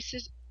sister, I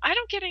said, I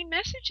don't get any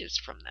messages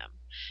from them.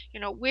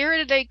 Where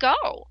do they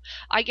go?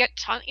 I get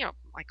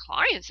my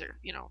clients are,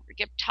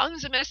 get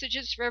tons of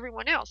messages for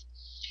everyone else.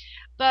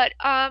 But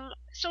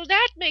so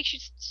that makes you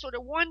sort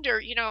of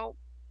wonder,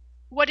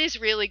 what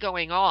is really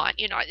going on?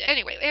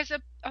 Anyway, as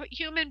a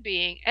human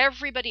being,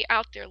 everybody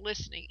out there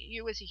listening,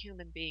 you as a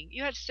human being,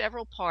 you have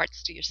several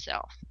parts to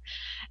yourself.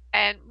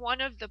 And one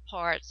of the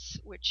parts,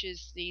 which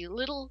is the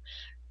little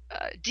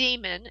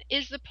demon,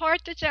 is the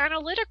part that's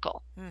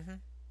analytical, Mm-hmm.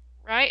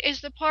 right?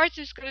 Is the part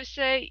that's going to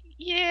say,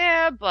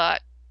 yeah,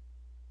 but.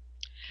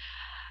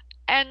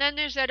 And then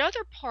there's that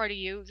other part of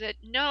you that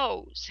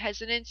knows,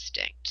 has an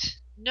instinct,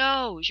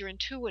 knows, you're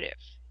intuitive,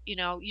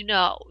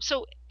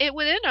 So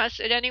within us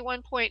at any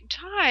one point in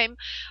time,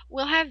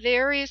 we'll have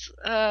various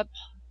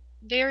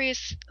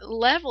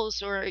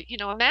levels or,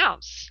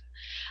 amounts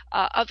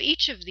of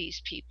each of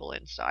these people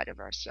inside of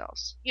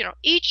ourselves,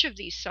 each of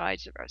these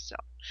sides of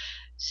ourselves.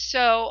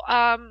 So,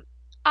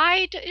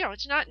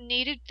 it's not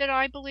needed that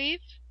I believe.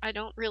 I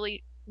don't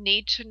really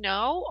need to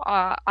know.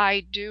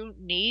 I do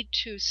need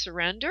to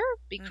surrender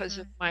because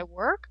Mm-hmm. of my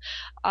work,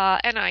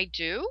 and I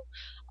do.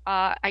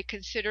 I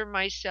consider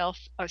myself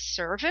a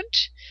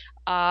servant.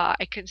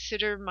 I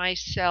consider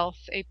myself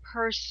a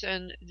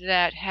person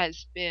that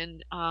has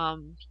been,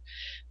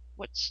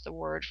 what's the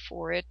word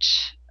for it?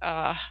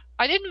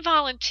 I didn't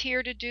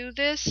volunteer to do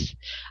this.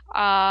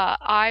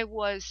 I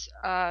was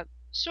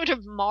sort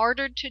of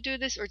martyred to do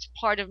this, or it's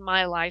part of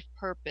my life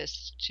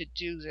purpose to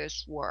do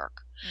this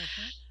work.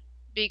 Mm-hmm.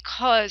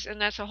 Because, and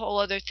that's a whole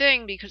other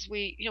thing, because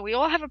we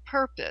all have a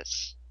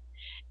purpose.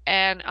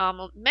 And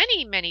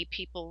many, many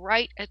people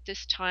right at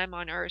this time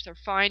on Earth are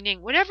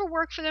finding whatever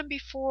worked for them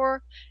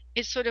before,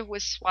 it sort of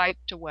was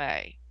swiped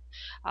away.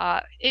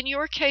 In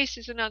your case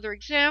is another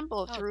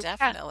example Oh, through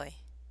definitely.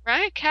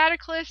 right?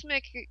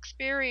 Cataclysmic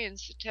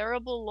experience,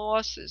 terrible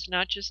losses,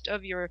 not just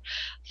of your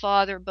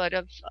father, but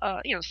of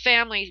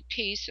family,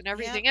 peace, and Yep.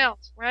 everything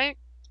else, right?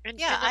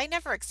 Yeah, And I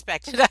never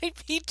expected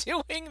I'd be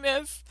doing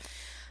this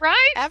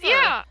right? ever.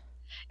 Yeah,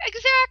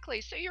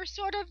 exactly. So you're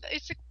sort of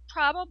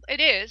it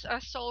is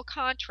a soul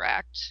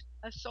contract,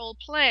 a soul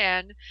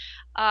plan,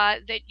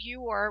 that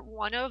you are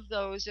one of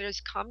those that has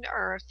come to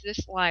Earth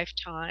this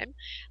lifetime,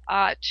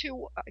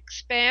 to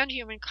expand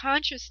human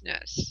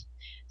consciousness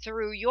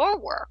through your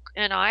work,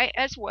 and I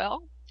as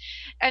well.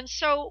 And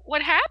so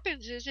what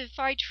happens is if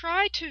I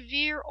try to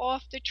veer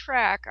off the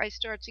track, I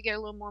start to get a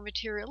little more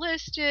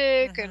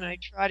materialistic and I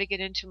Hmm. try to get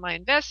into my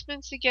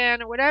investments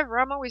again or whatever.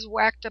 I'm always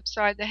whacked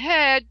upside the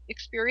head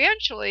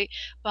experientially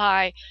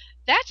by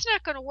that's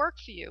not going to work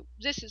for you.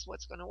 This is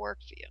what's going to work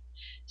for you.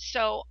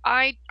 So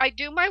I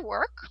do my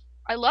work.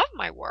 I love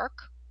my work.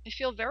 I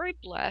feel very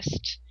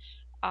blessed,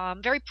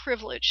 very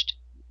privileged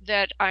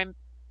that I'm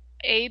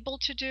able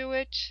to do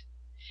it,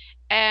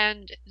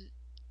 and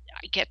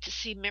I get to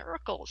see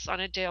miracles on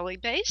a daily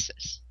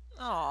basis.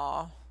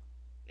 Oh.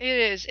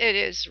 It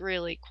is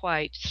really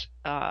quite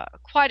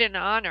an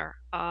honor.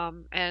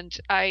 And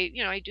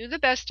I do the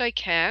best I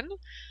can.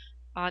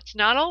 It's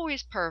not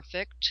always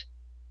perfect.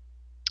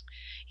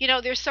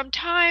 There's some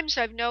times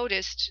I've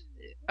noticed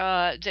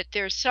that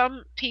there's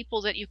some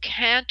people that you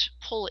can't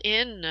pull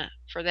in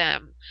for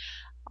them.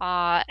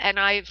 And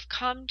I've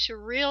come to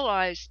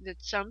realize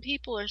that some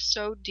people are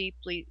so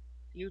deeply,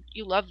 you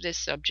love this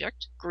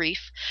subject,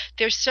 grief.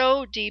 They're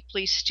so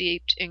deeply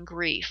steeped in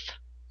grief,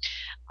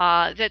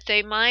 that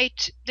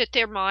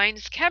their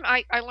minds can.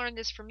 I learned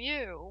this from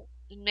you,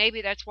 and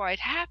maybe that's why it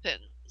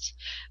happens.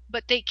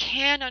 But they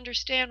can't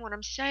understand what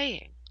I'm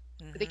saying.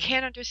 They Hmm.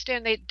 can't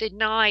understand. They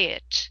deny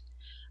it.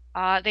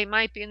 They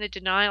might be in the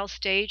denial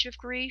stage of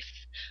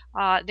grief.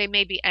 They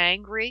may be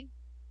angry.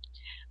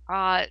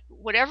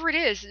 Whatever it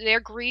is, their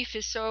grief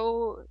is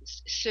so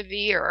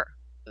severe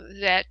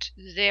that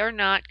they're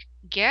not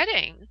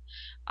getting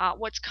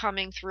what's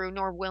coming through,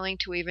 nor willing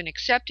to even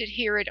accept it,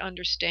 hear it,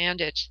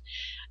 understand it.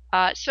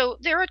 So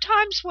there are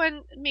times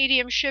when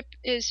mediumship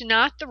is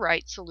not the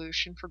right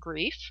solution for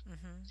grief,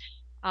 Hmm.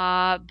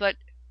 but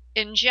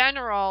in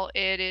general,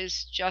 it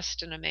is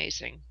just an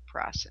amazing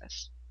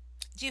process.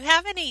 Do you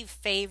have any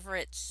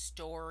favorite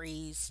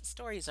stories?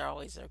 Stories are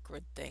always a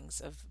good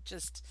things of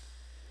just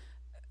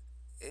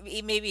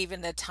maybe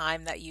even the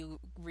time that you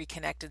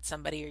reconnected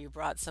somebody or you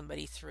brought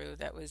somebody through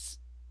that was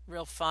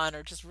real fun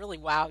or just really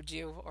wowed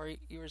you or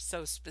you were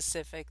so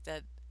specific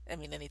that I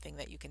mean anything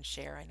that you can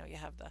share. I know you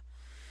have the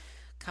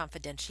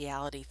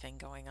confidentiality thing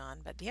going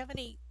on, but do you have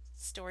any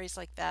stories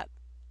like that?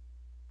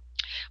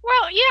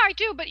 Well, yeah, I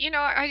do, but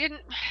I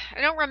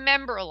don't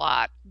remember a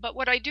lot. But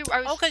what I do, I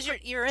Oh, was, because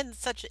you're in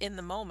such in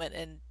the moment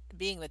and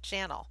being the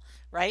channel,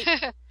 right?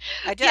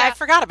 I yeah,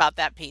 forgot about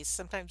that piece.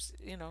 Sometimes,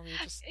 you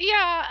just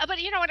yeah,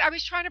 but you know what? I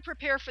was trying to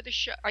prepare for the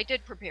show. I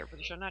did prepare for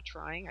the show, not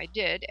trying. I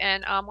did,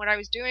 and what I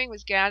was doing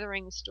was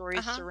gathering the stories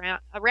uh-huh.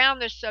 around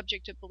the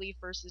subject of belief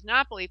versus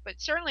not belief. But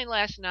certainly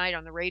last night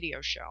on the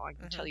radio show, I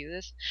can tell Mhm. you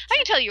this. I Sure.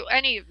 can tell you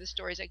any of the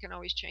stories. I can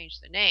always change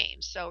the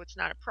names, so it's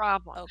not a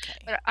problem. Okay.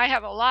 But I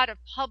have a lot of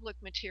public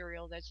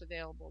material that's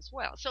available as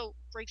well. So,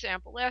 for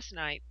example, last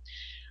night.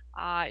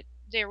 Uh,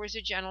 there was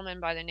a gentleman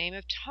by the name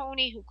of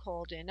Tony who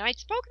called in. I'd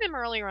spoken to him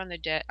earlier on the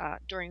day,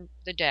 during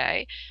the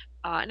day,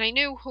 and I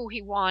knew who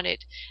he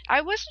wanted.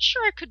 I wasn't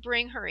sure I could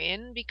bring her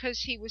in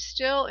because he was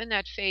still in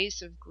that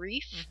phase of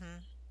grief,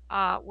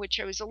 Mhm. which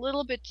I was a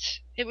little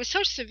bit. It was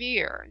so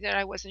severe that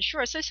I wasn't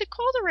sure. So I said,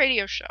 "Call the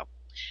radio show."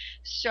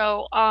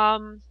 So,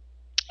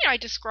 I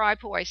describe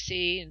who I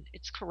see, and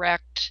it's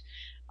correct.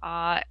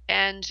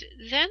 And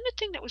then the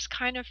thing that was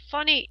kind of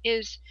funny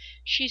is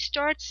she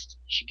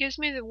gives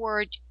me the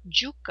word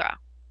jucca,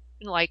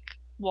 like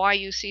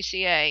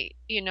Yucca,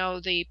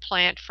 the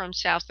plant from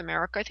South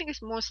America. I think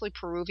it's mostly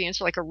Peruvian,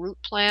 so like a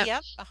root plant.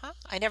 Yep. Uh-huh.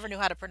 I never knew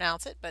how to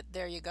pronounce it, but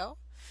there you go.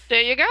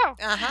 There you go.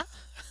 Uh-huh.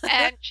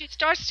 And she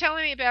starts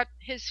telling me about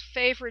his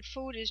favorite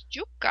food is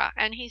jucca,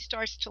 and he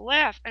starts to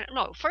laugh. And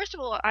no, first of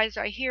all, as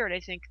I hear it,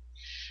 I think,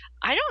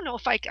 I don't know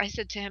if I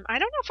said to him, I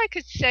don't know if I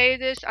could say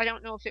this. I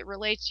don't know if it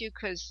relates to you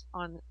because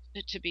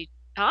to be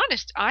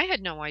honest, I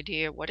had no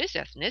idea what his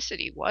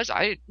ethnicity was.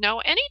 I didn't know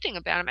anything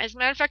about him. As a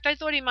matter of fact, I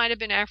thought he might have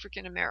been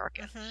African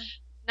American, Mhm.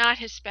 not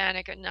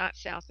Hispanic and not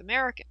South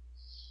American.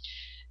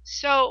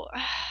 So,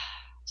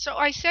 so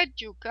I said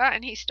yuca,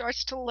 and he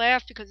starts to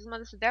laugh because his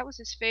mother said that was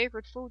his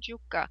favorite food,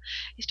 yuca.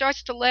 He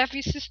starts to laugh.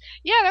 He says,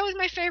 "Yeah, that was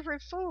my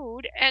favorite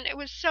food," and it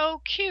was so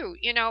cute.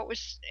 It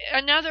was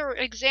another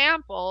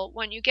example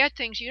when you get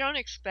things you don't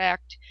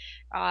expect,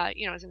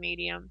 as a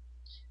medium,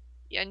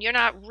 and you're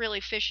not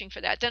really fishing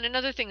for that. Then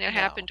another thing that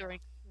happened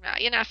No.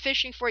 you're not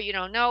fishing for it, you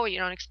don't know it, you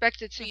don't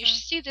expect it. So you Hmm.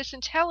 see this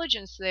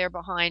intelligence there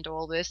behind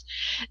all this.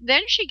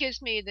 Then she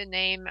gives me the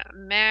name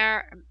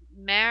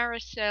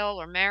Maricel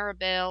or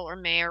Maribel or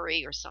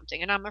Mary or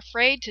something, and I'm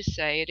afraid to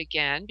say it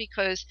again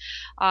because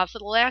for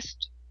the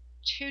last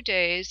 2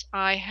 days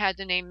I had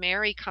the name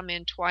Mary come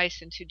in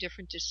twice in two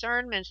different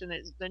discernments, and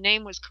the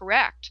name was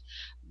correct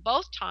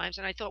both times.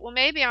 And I thought, well,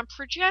 maybe I'm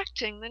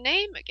projecting the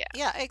name again,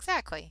 Yeah,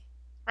 exactly.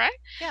 right?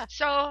 Yeah.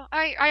 So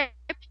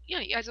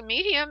as a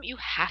medium, you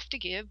have to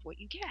give what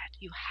you get.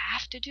 You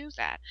have to do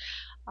that.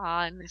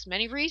 And there's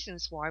many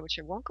reasons why, which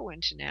I won't go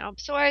into now.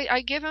 So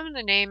I give him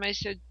the name. I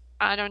said,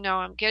 I don't know,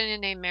 I'm getting the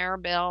name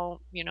Maribel,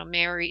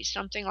 Mary,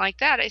 something like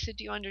that. I said,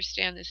 do you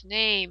understand this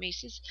name? He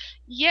says,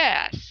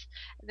 yes.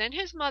 And then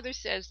his mother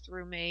says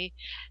through me,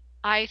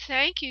 I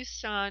thank you,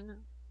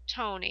 son,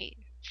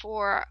 Tony,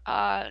 for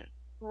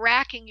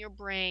racking your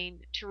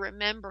brain to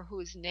remember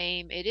whose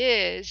name it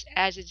is,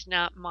 as it's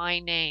not my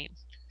name.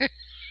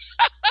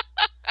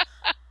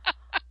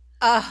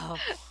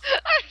 Oh,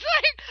 I was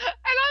like,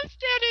 and I'm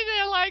standing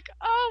there like,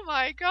 oh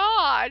my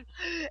God,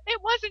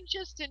 it wasn't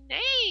just a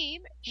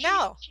name.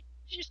 no.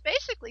 She's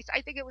basically,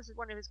 I think it was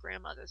one of his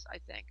grandmothers, I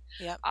think.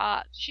 Yep.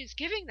 She's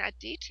giving that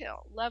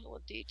level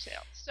of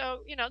detail. So,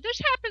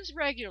 this happens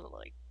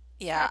regularly.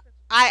 Yeah. Happens.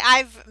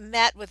 I've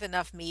met with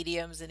enough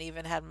mediums and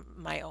even had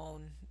my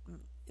own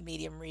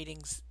medium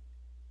readings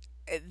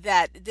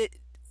that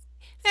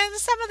and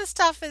some of the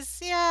stuff is,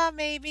 yeah,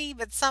 maybe,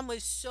 but some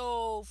was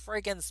so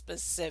friggin'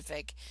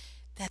 specific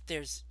that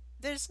there's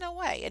no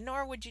way. And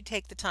nor would you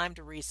take the time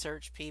to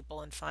research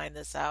people and find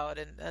this out,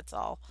 and that's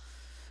all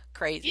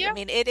crazy. I Yeah.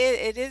 mean, it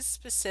is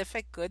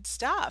specific good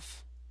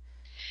stuff.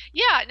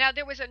 Yeah. Now,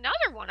 there was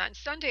another one on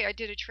Sunday. I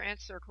did a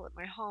trance circle at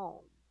my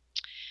home.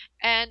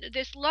 And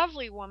this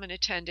lovely woman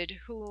attended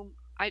whom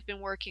I'd been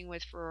working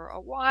with for a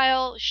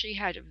while. She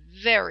had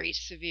very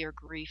severe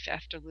grief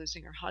after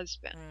losing her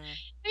husband. Mm,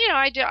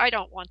 I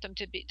don't want them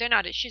to be,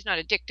 she's not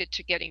addicted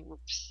to getting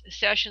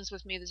sessions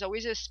with me. There's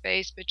always a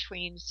space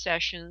between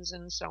sessions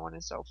and so on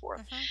and so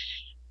forth. hmm.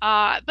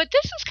 But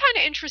this is kind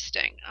of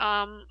interesting.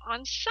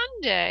 On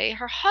Sunday,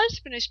 her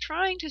husband is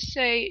trying to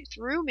say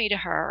through me to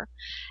her,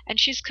 and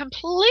she's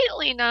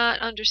completely not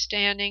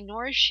understanding,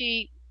 nor is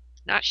she's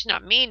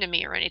not mean to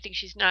me or anything.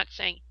 She's not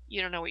saying,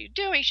 you don't know what you're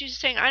doing. She's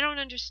just saying, I don't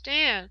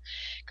understand.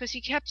 Because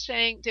he kept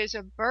saying, there's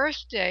a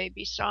birthday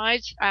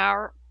besides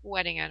our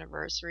wedding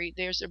anniversary.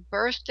 There's a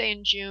birthday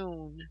in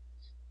June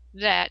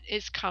that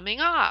is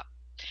coming up.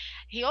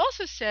 He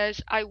also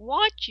says, I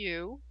want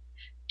you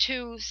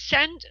to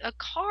send a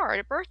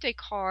birthday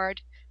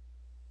card.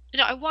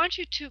 No, I want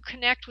you to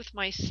connect with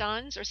my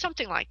sons or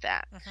something like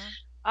that. Hmm.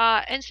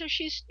 And so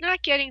she's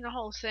not getting the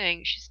whole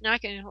thing. She's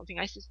not getting the whole thing.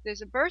 I said,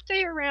 there's a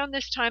birthday around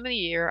this time of the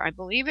year. I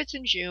believe it's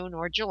in June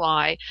or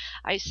July.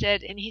 I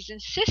said, and he's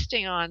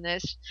insisting on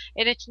this.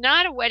 And it's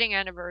not a wedding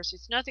anniversary.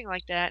 It's nothing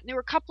like that. And there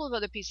were a couple of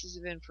other pieces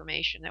of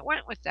information that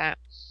went with that.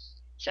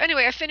 So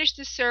anyway, I finished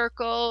the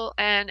circle,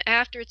 and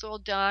after it's all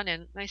done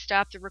and I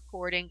stopped the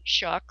recording,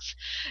 shucks,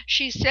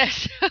 she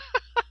says,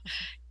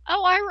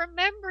 oh, I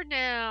remember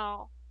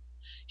now.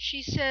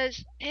 She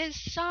says,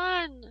 his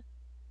son,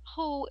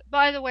 who,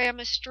 by the way, I'm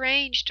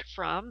estranged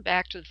from,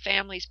 back to the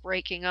families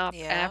breaking up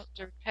Yeah.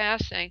 after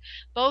passing,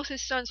 both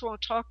his sons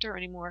won't talk to her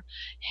anymore.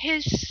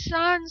 His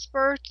son's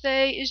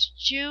birthday is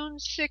June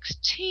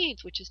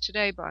 16th, which is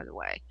today, by the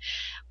way.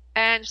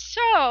 And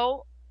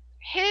so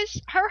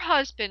her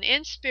husband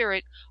in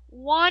spirit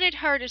wanted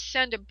her to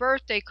send a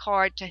birthday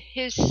card to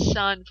his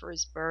son for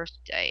his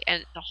birthday,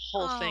 and the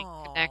whole thing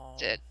Oh.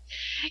 connected.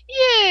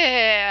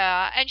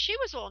 Yeah, and she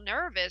was all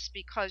nervous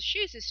because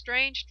she's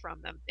estranged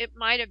from them. It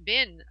might have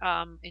been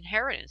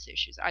inheritance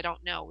issues. I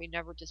don't know. We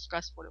never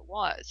discussed what it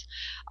was.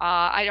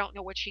 I don't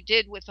know what she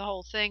did with the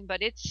whole thing,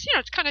 but it's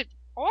kind of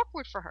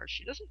awkward for her.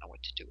 She doesn't know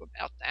what to do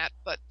about that,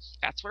 but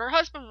that's what her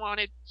husband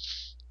wanted.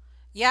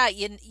 Yeah,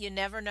 you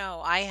never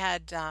know. I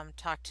had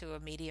talked to a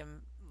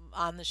medium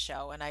on the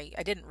show, and I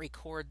didn't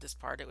record this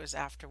part. It was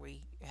after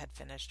we had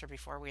finished or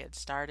before we had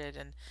started,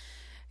 and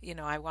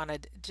I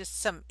wanted just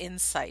some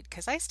insight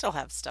because I still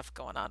have stuff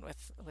going on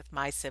with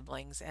my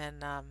siblings,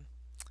 and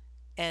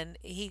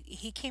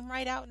he came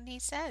right out and he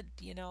said,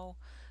 you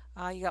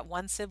got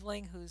one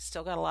sibling who's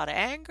still got a lot of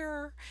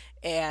anger,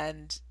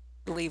 and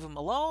leave him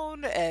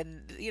alone,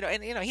 and he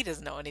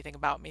doesn't know anything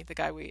about me, the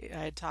guy I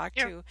had talked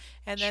Yeah, to,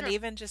 and then sure.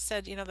 even just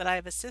said, that I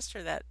have a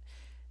sister that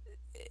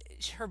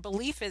her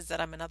belief is that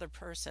I'm another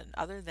person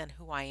other than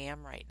who I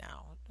am right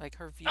now. Like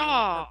her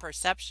view, her Oh,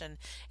 perception,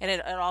 and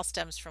it all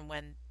stems from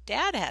when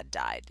Dad had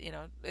died.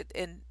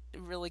 And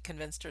really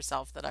convinced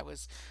herself that I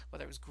was,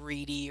 whether it was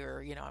greedy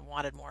or I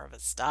wanted more of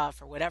his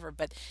stuff or whatever,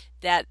 but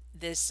that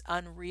this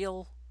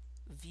unreal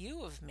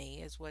view of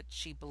me is what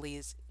she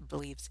believes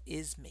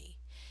is me.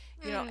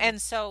 mm,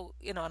 And so,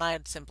 and I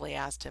had simply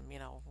asked him,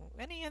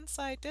 any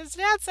insight? Does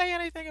Dad say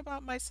anything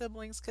about my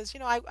siblings? Because,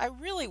 I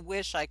really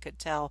wish I could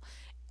tell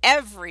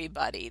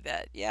everybody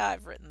that, yeah,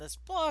 I've written this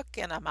book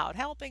and I'm out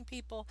helping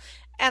people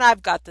and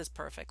I've got this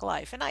perfect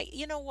life. And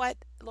you know what,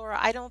 Laura,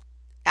 I don't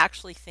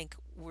actually think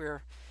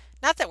we're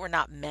Not that we're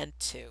not meant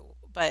to,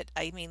 but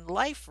I mean,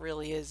 life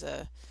really is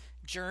a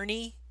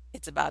journey.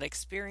 It's about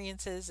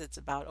experiences, it's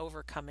about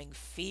overcoming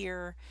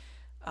fear.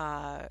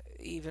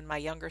 Even my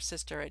younger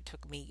sister, it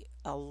took me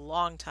a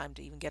long time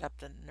to even get up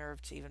the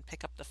nerve to even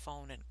pick up the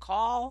phone and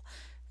call.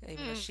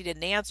 Even though Mm. she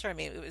didn't answer, I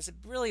mean, it was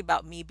really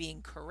about me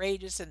being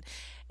courageous, and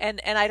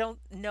I don't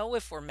know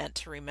if we're meant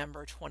to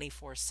remember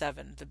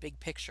 24/7 the big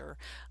picture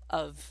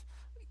of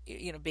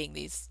being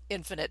these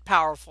infinite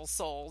powerful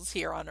souls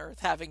here on earth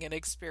having an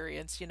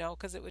experience,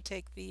 because it would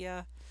take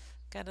the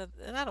kind of,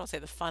 and I don't say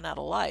the fun out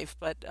of life,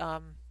 but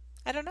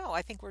I don't know.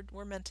 I think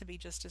we're meant to be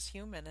just as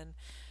human, and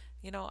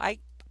I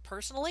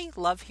personally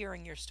love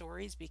hearing your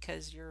stories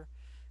because you're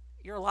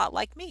a lot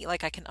like me.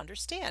 Like I can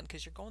understand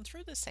because you're going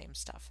through the same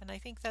stuff, and I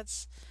think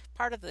that's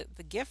part of the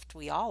gift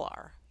we all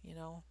are.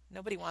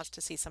 Nobody wants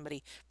to see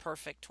somebody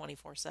perfect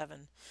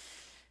 24/7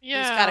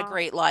 who's got a Yeah.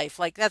 great life.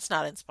 Like that's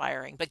not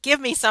inspiring. But give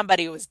me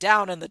somebody who was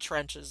down in the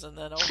trenches and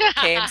then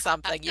overcame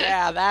something.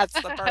 Yeah, that's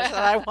the person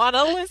I want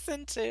to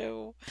listen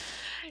to.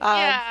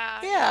 Um,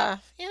 Yeah, yeah.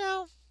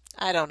 yeah,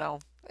 I don't know.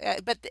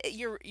 But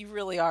you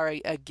really are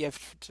a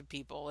gift to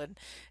people, and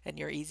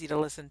you're easy to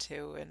listen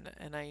to,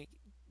 and I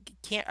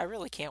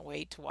really can't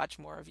wait to watch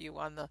more of you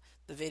on the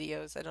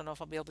videos. I don't know if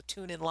I'll be able to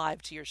tune in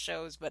live to your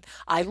shows, but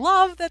I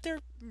love that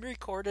they're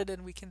recorded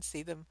and we can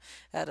see them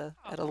at a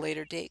Oh.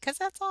 later date because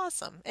that's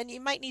awesome. And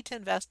you might need to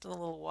invest in a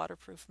little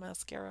waterproof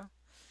mascara.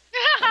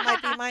 That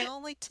might be my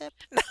only tip.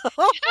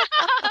 No.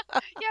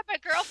 Yeah, my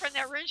girlfriend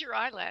that ruins your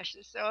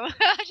eyelashes. So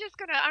I'm just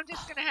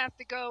gonna have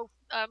to go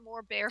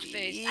more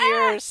barefaced.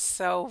 You're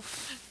so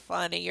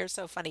funny. You're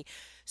so funny.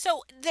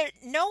 So there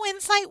no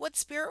insight what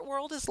spirit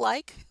world is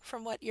like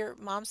from what your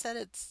mom said.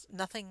 It's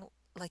nothing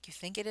like you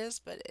think it is,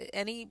 but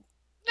any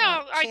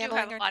No, I do have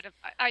channeling a or lot of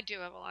I do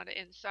have a lot of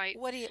insight.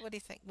 what do you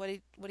think? What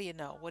do you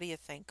know? What do you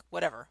think?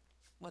 Whatever.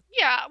 What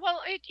Yeah,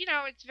 well,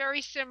 it's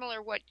very similar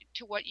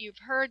to what you've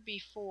heard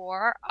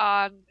before.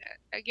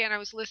 Again, I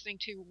was listening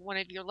to one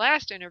of your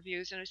last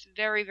interviews, and it's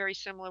very, very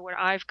similar what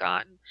I've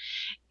gotten.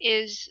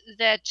 Is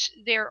that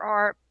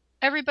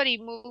everybody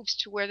moves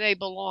to where they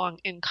belong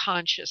in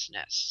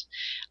consciousness.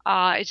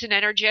 It's an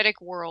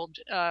energetic world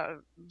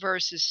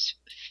versus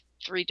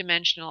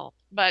three-dimensional,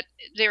 but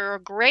there are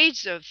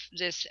grades of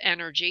this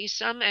energy.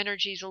 Some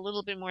energy is a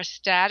little bit more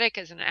static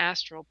as an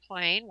astral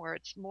plane, where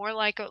it's more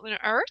like an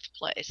earth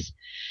place.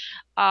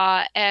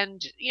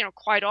 And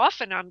quite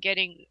often I'm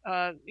getting,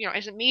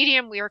 as a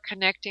medium, we are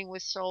connecting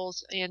with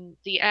souls in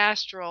the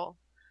astral,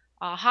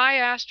 high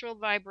astral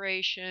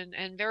vibration,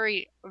 and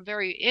very,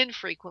 very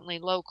infrequently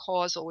low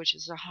causal, which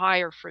is a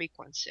higher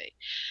frequency.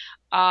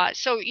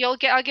 So I'll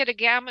get a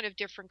gamut of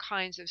different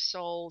kinds of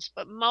souls,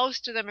 but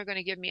most of them are going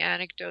to give me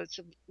anecdotes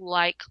of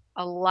like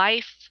a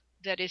life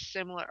that is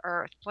similar to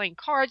Earth, playing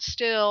cards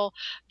still,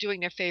 doing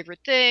their favorite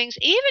things,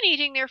 even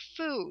eating their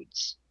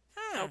foods.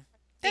 Hmm. Okay,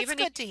 That's even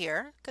eat. good to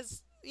hear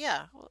cuz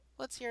yeah,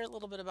 let's hear a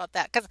little bit about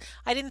that cuz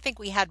I didn't think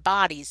we had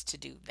bodies to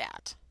do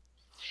that.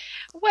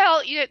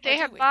 Well, Or they do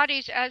have we?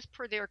 bodies as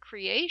per their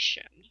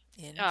creation,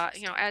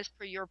 Interesting. as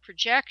per your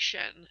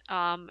projection.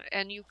 And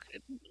I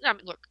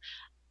mean, look,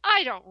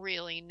 I don't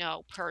really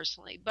know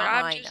personally, but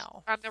I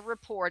know. I'm the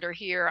reporter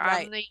here.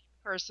 I'm Right. the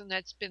person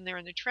that's been there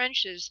in the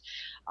trenches.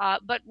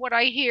 But what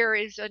I hear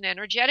is an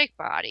energetic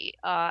body,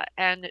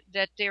 and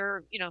that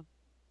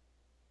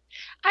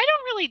I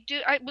don't really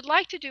do. I would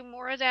like to do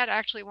more of that. I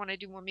actually want to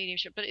do more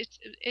mediumship, but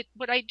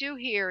what I do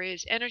here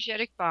is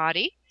energetic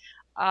body,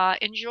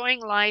 enjoying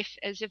life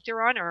as if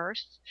they're on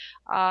Earth,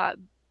 a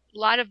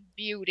lot of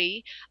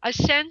beauty, a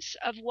sense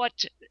of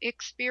what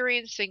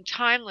experiencing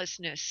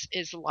timelessness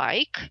is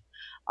like,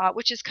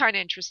 which is kind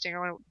of interesting. I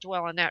want to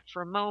dwell on that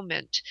for a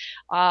moment.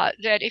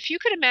 That if you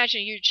could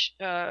imagine a huge,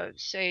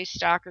 say,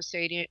 soccer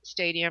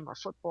stadium or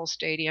football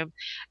stadium,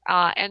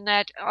 and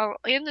that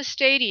in the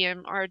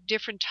stadium are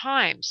different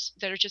times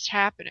that are just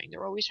happening.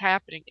 They're always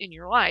happening in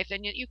your life,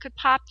 and yet you could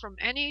pop from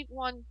any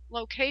one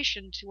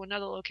location to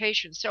another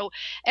location. So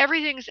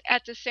everything's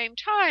at the same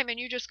time, and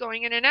you're just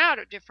going in and out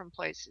of different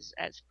places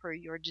as per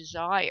your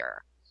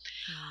desire.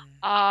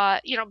 Hmm.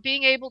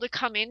 Being able to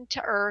come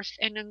into earth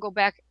and then go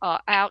back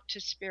out to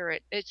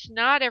spirit. It's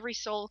not every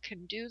soul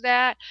can do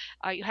that.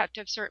 You have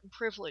to have certain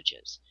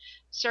privileges.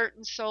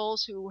 Certain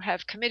souls who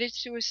have committed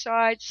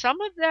suicide,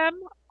 some of them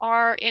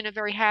are in a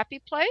very happy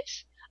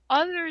place.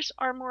 Others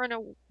are more in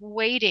a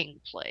waiting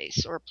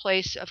place or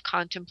place of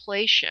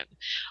contemplation.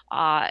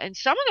 And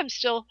some of them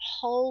still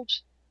hold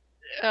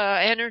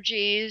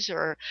energies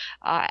or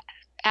uh,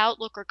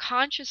 outlook or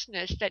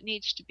consciousness that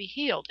needs to be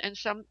healed,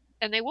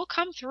 and they will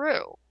come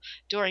through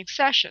during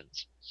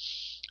sessions.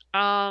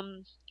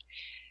 Um,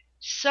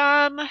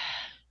 some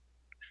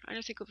trying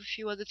to think of a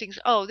few other things.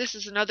 Oh, this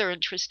is another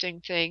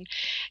interesting thing,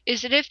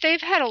 is that if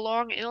they've had a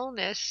long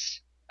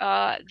illness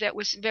that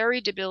was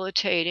very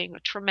debilitating,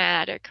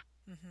 traumatic,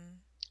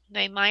 Hmm.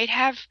 They might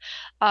have,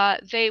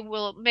 they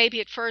will maybe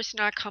at first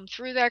not come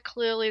through that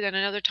clearly. Then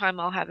another time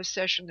I'll have a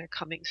session they're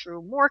coming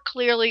through more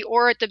clearly.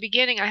 Or at the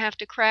beginning, I have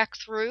to crack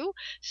through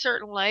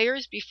certain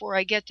layers before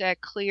I get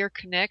that clear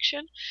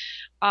connection.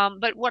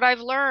 But what I've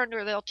learned,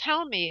 or they'll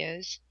tell me,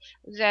 is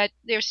that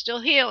they're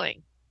still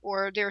healing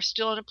or they're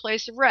still in a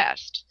place of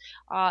rest.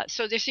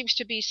 So there seems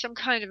to be some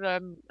kind of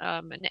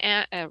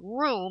a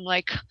room,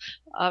 like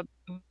a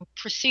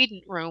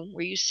precedent room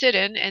where you sit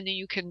in and then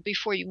you can,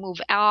 before you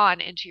move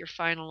on into your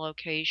final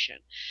location,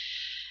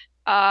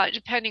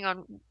 depending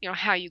on,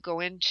 how you go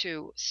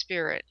into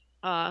spirit.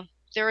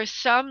 There are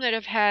some that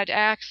have had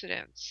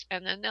accidents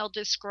and then they'll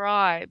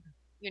describe,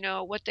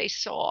 what they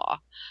saw.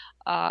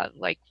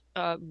 Like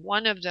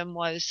one of them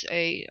was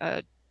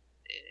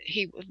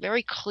he was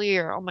very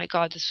clear. Oh my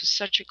God, this was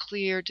such a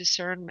clear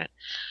discernment.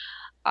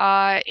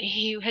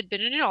 He had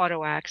been in an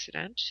auto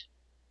accident,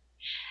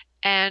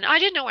 and I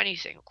didn't know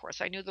anything. Of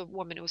course, I knew the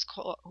woman who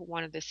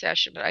wanted this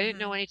session, but I didn't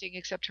know Mm-hmm. anything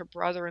except her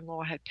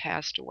brother-in-law had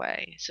passed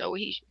away. So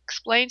he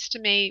explains to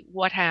me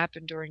what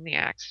happened during the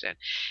accident.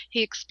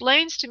 He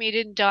explains to me he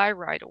didn't die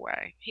right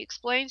away. He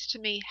explains to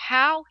me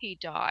how he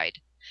died.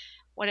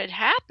 What had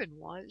happened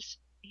was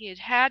he had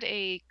had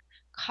a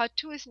cut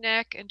to his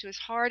neck and to his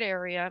heart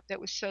area that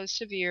was so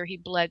severe he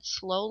bled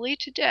slowly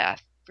to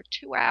death for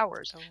 2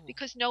 hours Oh.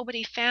 because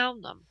nobody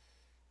found them.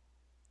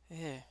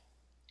 Yeah.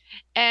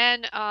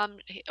 And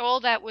all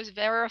that was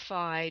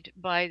verified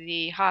by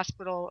the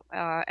hospital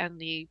and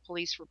the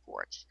police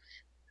reports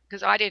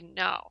because I didn't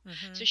know.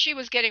 Mm-hmm. So she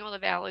was getting all the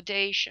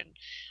validation.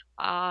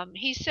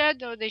 He said,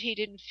 though, that he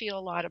didn't feel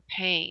a lot of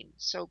pain.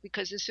 So,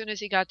 because as soon as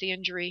he got the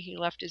injury, he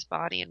left his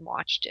body and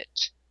watched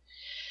it.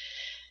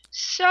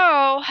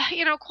 So,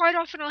 quite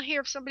often I'll hear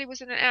if somebody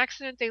was in an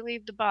accident, they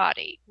leave the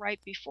body right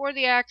before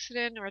the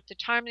accident or at the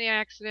time of the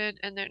accident,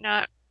 and they're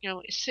not,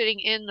 sitting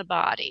in the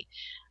body,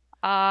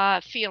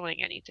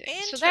 feeling anything.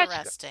 So that's good.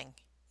 Interesting.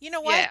 You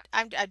know what? Yeah.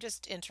 I'm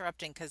just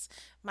interrupting because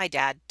my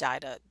dad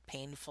died a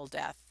painful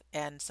death,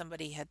 and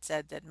somebody had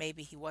said that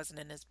maybe he wasn't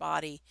in his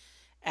body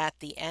at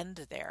the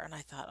end there, and I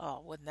thought,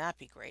 oh, wouldn't that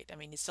be great? I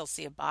mean, you still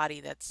see a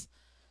body that's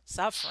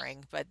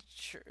suffering, but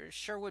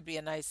sure would be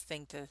a nice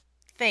thing to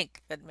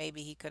think that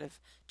maybe he could have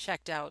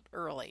checked out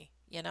early,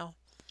 you know?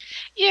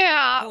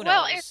 Yeah. Who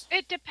Well, it, knows?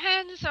 it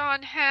depends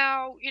on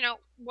how,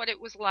 what it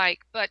was like,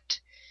 but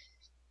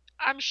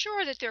I'm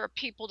sure that there are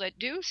people that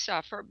do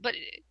suffer. But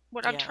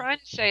what I'm Yeah. trying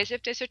to say is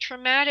if there's a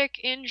traumatic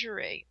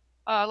injury,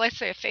 let's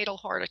say a fatal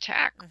heart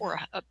attack or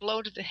Mm-hmm. a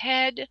blow to the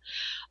head,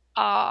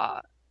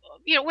 uh,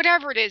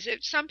 whatever it is,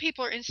 some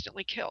people are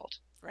instantly killed.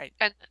 Right.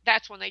 And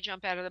that's when they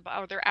jump out of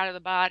or they're out of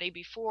the body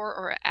before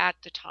or at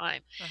the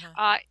time.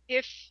 Uh-huh.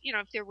 If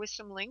there was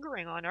some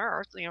lingering on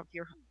Earth, if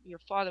your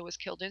father was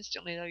killed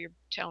instantly, though you're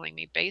telling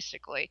me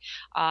basically,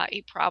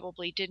 he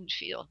probably didn't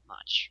feel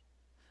much.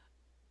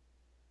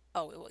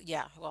 Oh,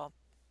 yeah. Well,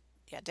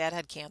 yeah, Dad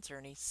had cancer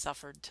and he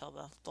suffered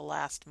till the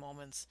last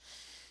moments.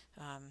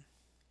 Um,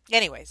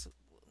 anyways,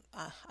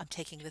 I'm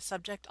taking the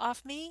subject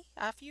off No,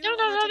 you and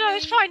no, no, onto no,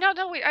 it's me. fine. No,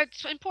 no,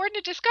 it's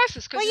important to discuss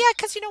this Well, because yeah, it's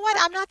because you know what?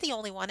 I'm not the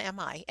only one, am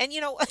I? And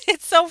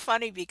it's so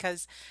funny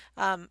because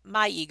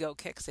my ego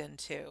kicks in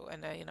too.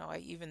 And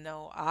even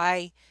though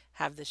I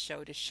have this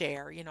show to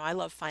share, I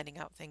love finding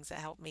out things that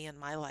help me in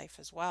my life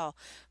as well.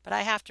 But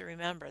I have to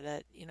remember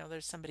that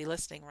there's somebody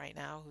listening right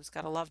now who's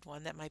got a loved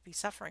one that might be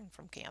suffering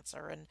from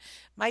cancer and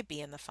might be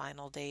in the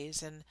final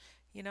days. And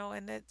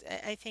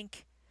I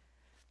think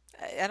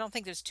I don't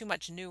think there's too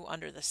much new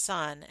under the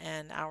sun,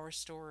 and our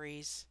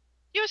stories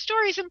your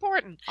story is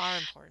important. are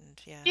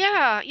important. Yeah.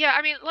 Yeah, yeah.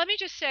 I mean, let me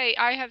just say,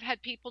 I have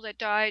had people that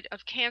died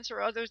of cancer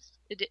or other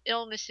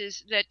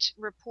illnesses that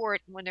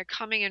report when they're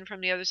coming in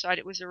from the other side,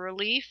 it was a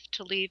relief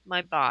to leave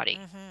my body.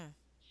 Mm-hmm.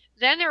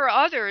 Then there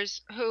are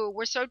others who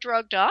were so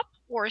drugged up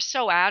or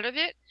so out of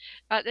it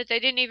that they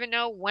didn't even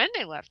know when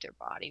they left their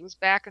body. It was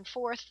back and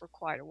forth for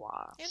quite a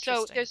while. So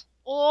Interesting. there's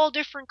all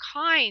different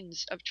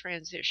kinds of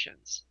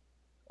transitions,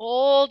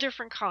 all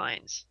different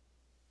kinds.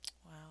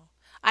 Wow.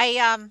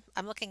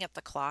 I'm looking at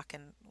the clock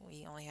and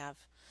we only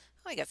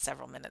got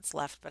several minutes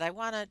left, but I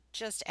want to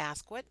just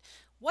ask what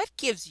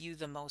gives you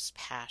the most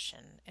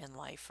passion in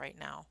life right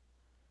now?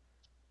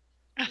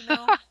 Do you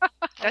know?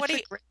 Or That's a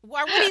great.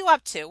 what are you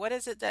up to? What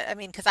is it that I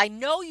mean, because I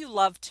know you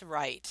love to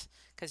write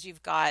because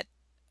you've got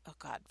oh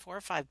God, 4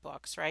 or 5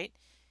 books, right?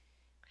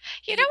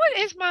 You know You what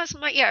is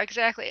my yeah,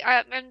 exactly.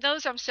 And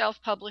those I'm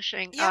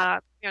self-publishing.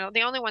 Yep.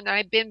 The only one that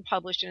I've been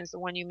published in is the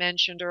one you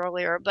mentioned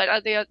earlier,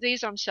 but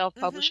these I'm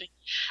Mm-hmm. self-publishing,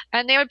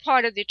 and they're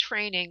part of the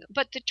training.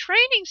 But the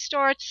training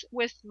starts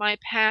with my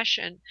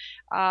passion,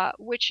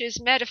 which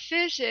is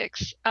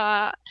metaphysics,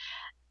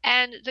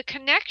 and the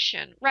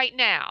connection. Right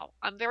now,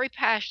 I'm very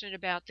passionate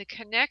about the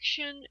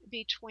connection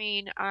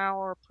between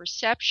our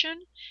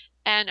perception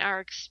and our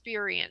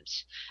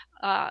experience,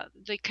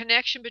 the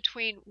connection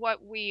between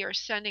what we are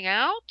sending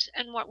out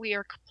and what we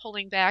are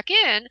pulling back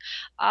in,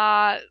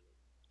 uh,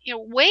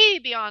 way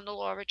beyond the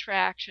law of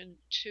attraction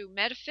to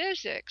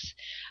metaphysics.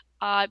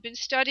 I've been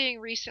studying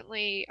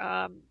recently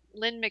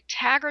Lynn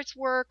McTaggart's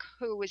work,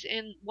 who was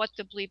in What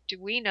the Bleep Do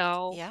We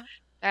Know, Yeah.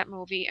 that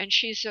movie, and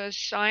she's a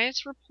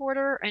science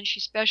reporter and she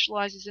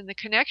specializes in the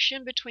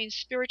connection between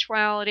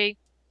spirituality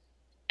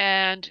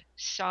and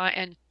sci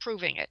and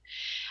proving it.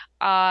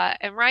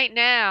 And right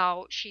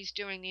now, she's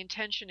doing the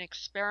Intention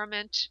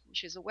Experiment,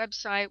 which is a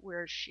website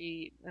where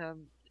she's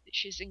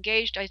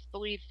engaged, I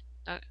believe.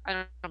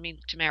 I don't mean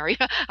to marry.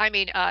 I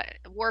mean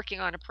working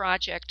on a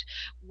project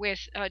with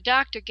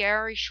Dr.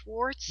 Gary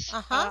Schwartz.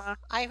 Uh-huh.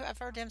 I've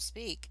heard him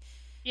speak.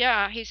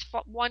 Yeah, he's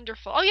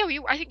wonderful. Oh yeah,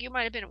 I think you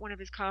might have been at one of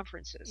his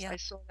conferences. I Yep.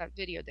 saw that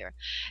video there.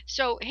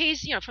 So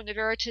he's, from the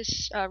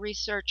Veritas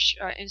Research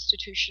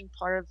Institution,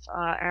 part of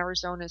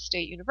Arizona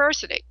State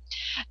University.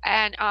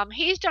 And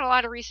he's done a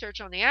lot of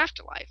research on the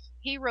afterlife.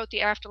 He wrote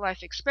the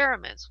Afterlife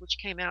Experiments, which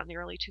came out in the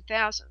early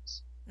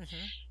 2000s.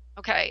 Mm-hmm.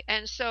 Okay,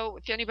 and so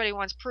if anybody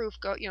wants proof,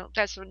 go,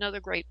 that's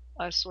another great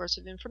source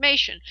of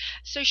information.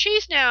 So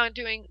she's now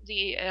doing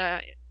the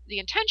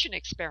intention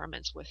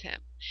experiments with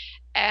him,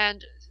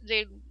 and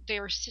they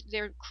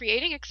they're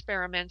creating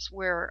experiments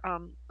where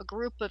a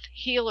group of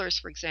healers,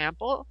 for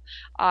example,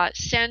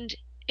 send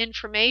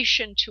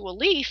information to a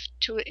leaf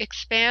to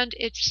expand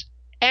its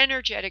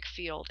energetic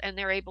field, and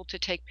they're able to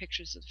take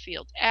pictures of the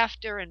field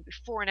after and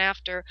before and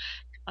after.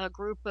 A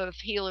group of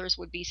healers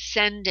would be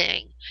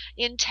sending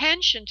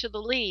intention to the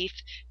leaf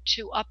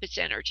to up its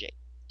energy.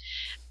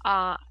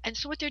 And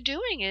so what they're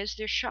doing is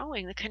they're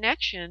showing the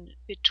connection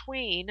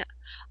between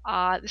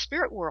the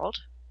spirit world,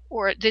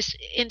 or this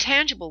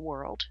intangible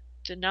world,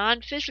 the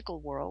non-physical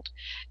world,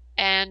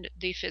 and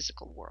the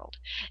physical world.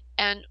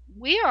 And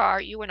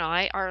you and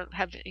I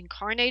have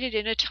incarnated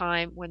in a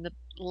time when the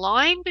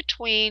line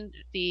between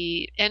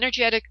the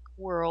energetic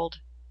world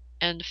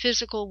and the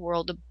physical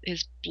world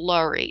is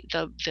blurry.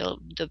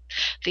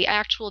 The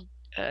actual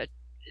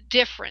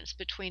difference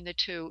between the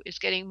two is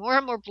getting more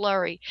and more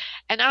blurry,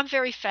 and I'm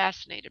very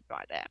fascinated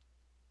by that.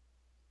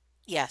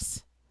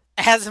 Yes.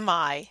 As am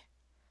I.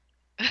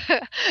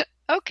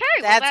 Okay,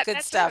 well That's good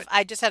that's stuff. good.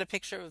 I just had a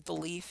picture of the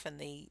leaf and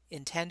the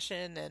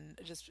intention, and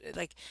just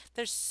like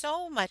there's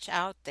so much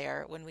out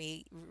there when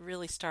we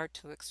really start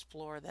to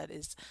explore that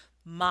is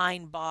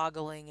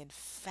mind-boggling and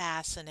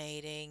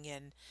fascinating,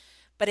 and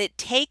but it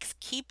takes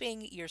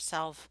keeping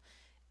yourself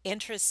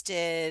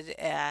interested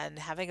and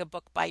having a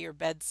book by your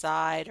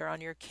bedside or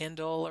on your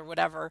Kindle or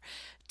whatever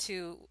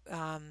to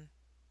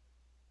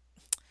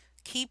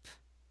keep,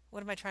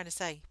 what am I trying to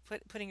say?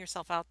 Putting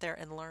yourself out there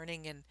and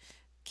learning and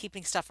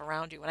keeping stuff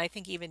around you. And I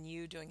think even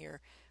you doing your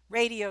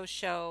radio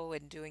show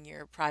and doing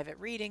your private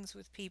readings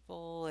with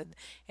people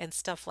and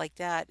stuff like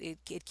that,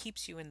 it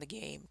keeps you in the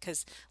game.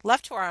 Because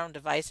left to our own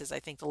devices, I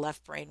think the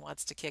left brain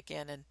wants to kick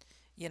in and,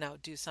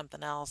 do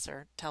something else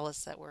or tell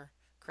us that we're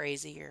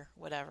crazy or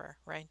whatever,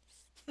 right?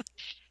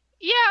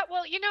 Yeah,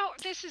 well,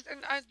 this is,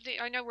 and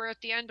I know we're at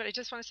the end, but I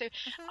just want to say,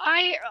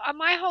 Hmm.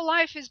 my whole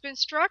life has been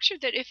structured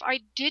that if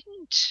I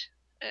didn't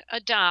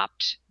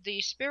adopt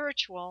the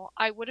spiritual,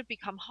 I would have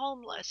become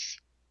homeless.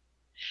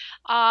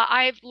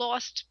 I've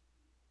lost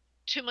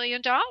 $2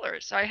 million.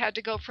 I had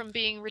to go from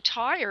being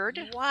retired,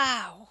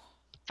 Wow.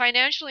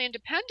 financially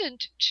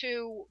independent,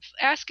 to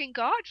asking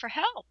God for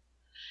help.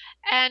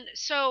 And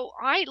so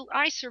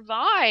I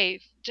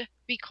survived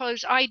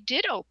because I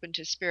did open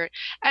to spirit.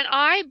 And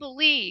I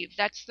believe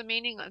that's the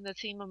meaning and the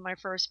theme of my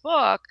first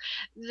book,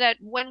 that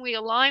when we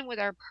align with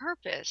our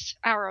purpose,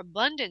 our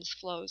abundance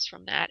flows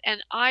from that.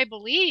 And I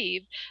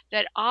believe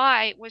that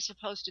I was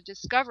supposed to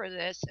discover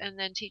this and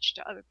then teach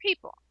to other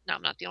people. Now,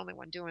 I'm not the only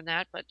one doing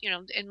that, but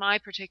in my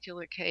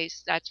particular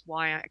case, that's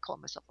why I call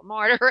myself a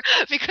martyr,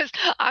 because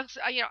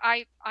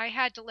I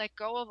had to let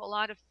go of a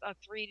lot of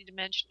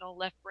three-dimensional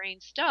left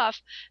brain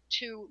stuff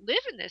to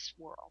live in this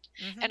world.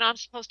 Hmm. And I'm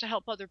supposed to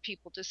help other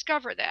people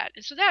discover that.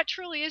 And so that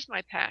truly is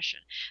my passion.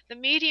 The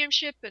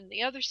mediumship and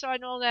the other side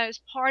and all that is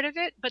part of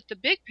it. But the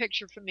big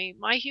picture for me,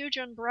 my huge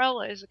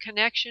umbrella, is a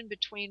connection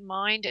between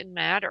mind and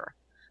matter,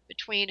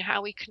 between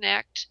how we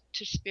connect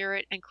to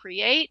spirit and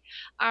create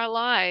our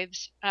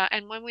lives.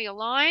 And when we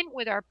align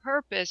with our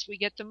purpose, we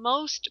get the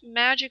most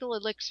magical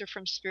elixir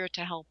from spirit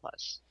to help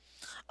us.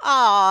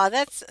 Aw,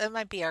 that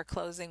might be our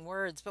closing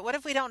words. But what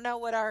if we don't know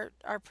what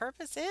our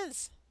purpose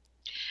is?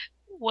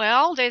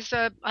 Well, there's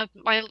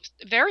my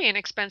very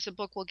inexpensive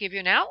book will give you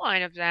an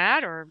outline of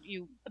that, or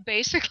you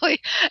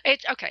basically,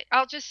 it's okay.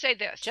 I'll just say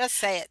this. Just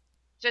say it.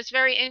 Just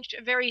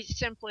very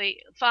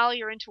simply, follow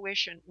your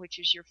intuition, which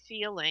is your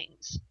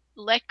feelings.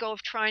 Let go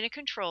of trying to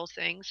control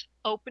things.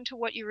 Open to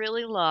what you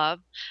really love.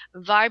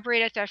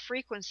 Vibrate at that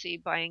frequency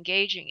by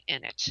engaging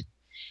in it.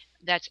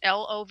 That's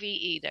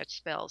LOVE. That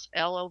spells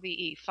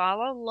LOVE.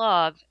 Follow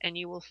love, and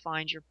you will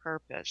find your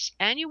purpose,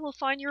 and you will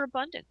find your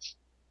abundance.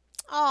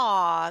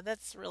 Aw,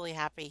 that's really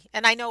happy.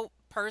 And I know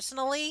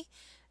personally,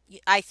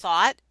 I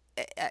thought,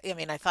 I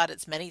mean, I thought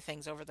it's many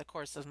things over the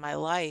course of my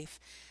life,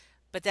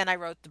 but then I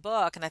wrote the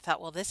book and I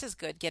thought, well, this is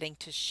good getting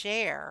to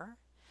share,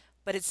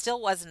 but it still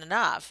wasn't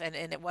enough. And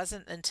it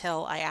wasn't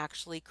until I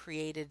actually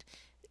created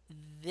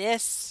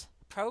this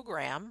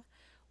program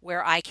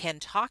where I can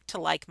talk to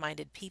like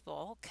minded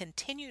people,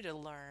 continue to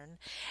learn,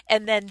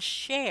 and then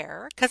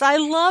share because I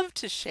love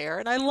to share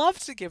and I love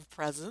to give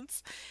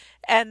presents.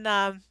 And,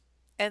 I'm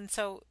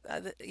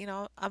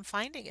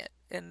finding it.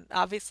 And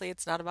obviously,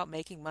 it's not about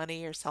making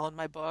money or selling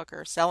my book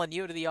or selling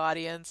you to the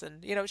audience.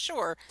 And,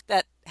 sure,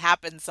 that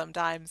happens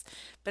sometimes,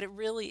 but it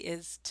really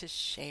is to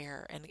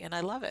share. And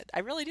I love it. I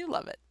really do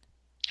love it.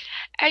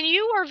 And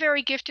you are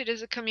very gifted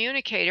as a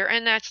communicator,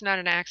 and that's not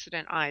an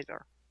accident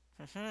either.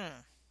 Hmm.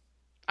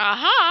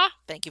 Uh-huh.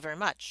 Thank you very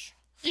much.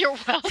 You're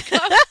welcome.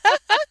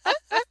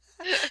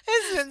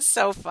 It's been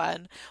so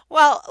fun.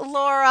 Well,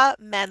 Laura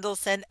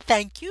Mendelsohn,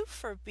 thank you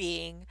for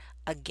being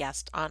a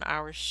guest on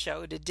our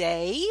show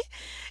today.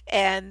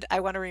 And I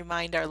want to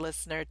remind our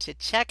listener to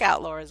check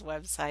out Laura's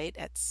website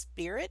at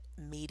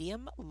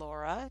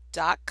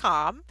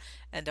spiritmediumlaura.com.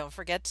 And don't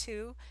forget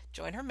to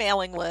join her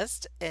mailing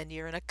list. And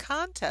you're in a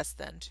contest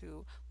then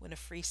to win a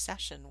free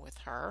session with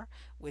her,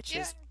 which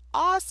Yeah. is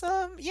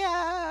awesome.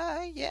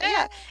 Yeah, yeah,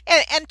 Yeah.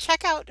 yeah. And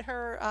check out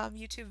her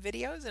YouTube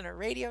videos and her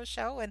radio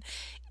show. And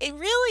it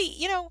really,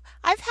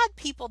 I've had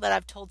people that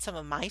I've told some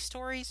of my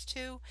stories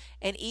to,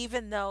 and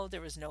even though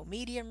there was no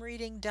medium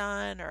reading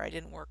done or I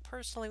didn't work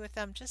personally with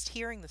them, just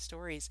hearing the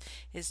stories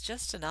is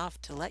just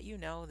enough to let you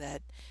know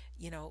that,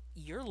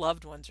 your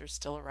loved ones are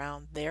still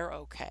around. They're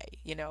okay.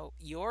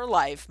 Your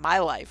life, my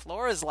life,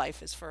 Laura's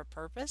life is for a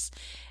purpose,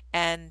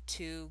 and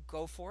to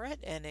go for it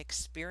and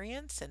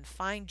experience and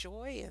find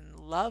joy and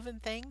love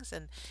and things,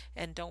 and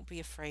don't be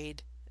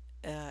afraid,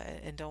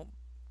 and don't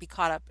be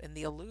caught up in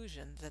the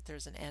illusion that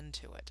there's an end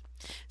to it.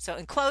 So,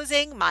 in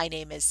closing, my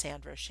name is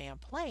Sandra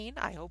Champlain.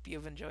 I hope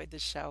you've enjoyed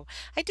this show.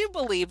 I do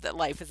believe that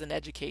life is an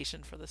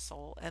education for the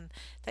soul and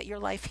that your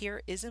life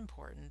here is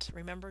important.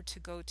 Remember to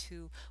go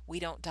to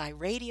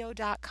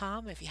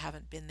WeDon'tDieRadio.com if you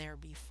haven't been there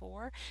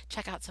before.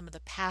 Check out some of the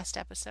past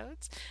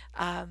episodes.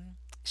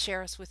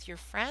 Share us with your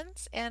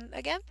friends. And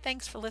again,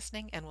 thanks for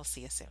listening, and we'll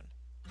see you soon.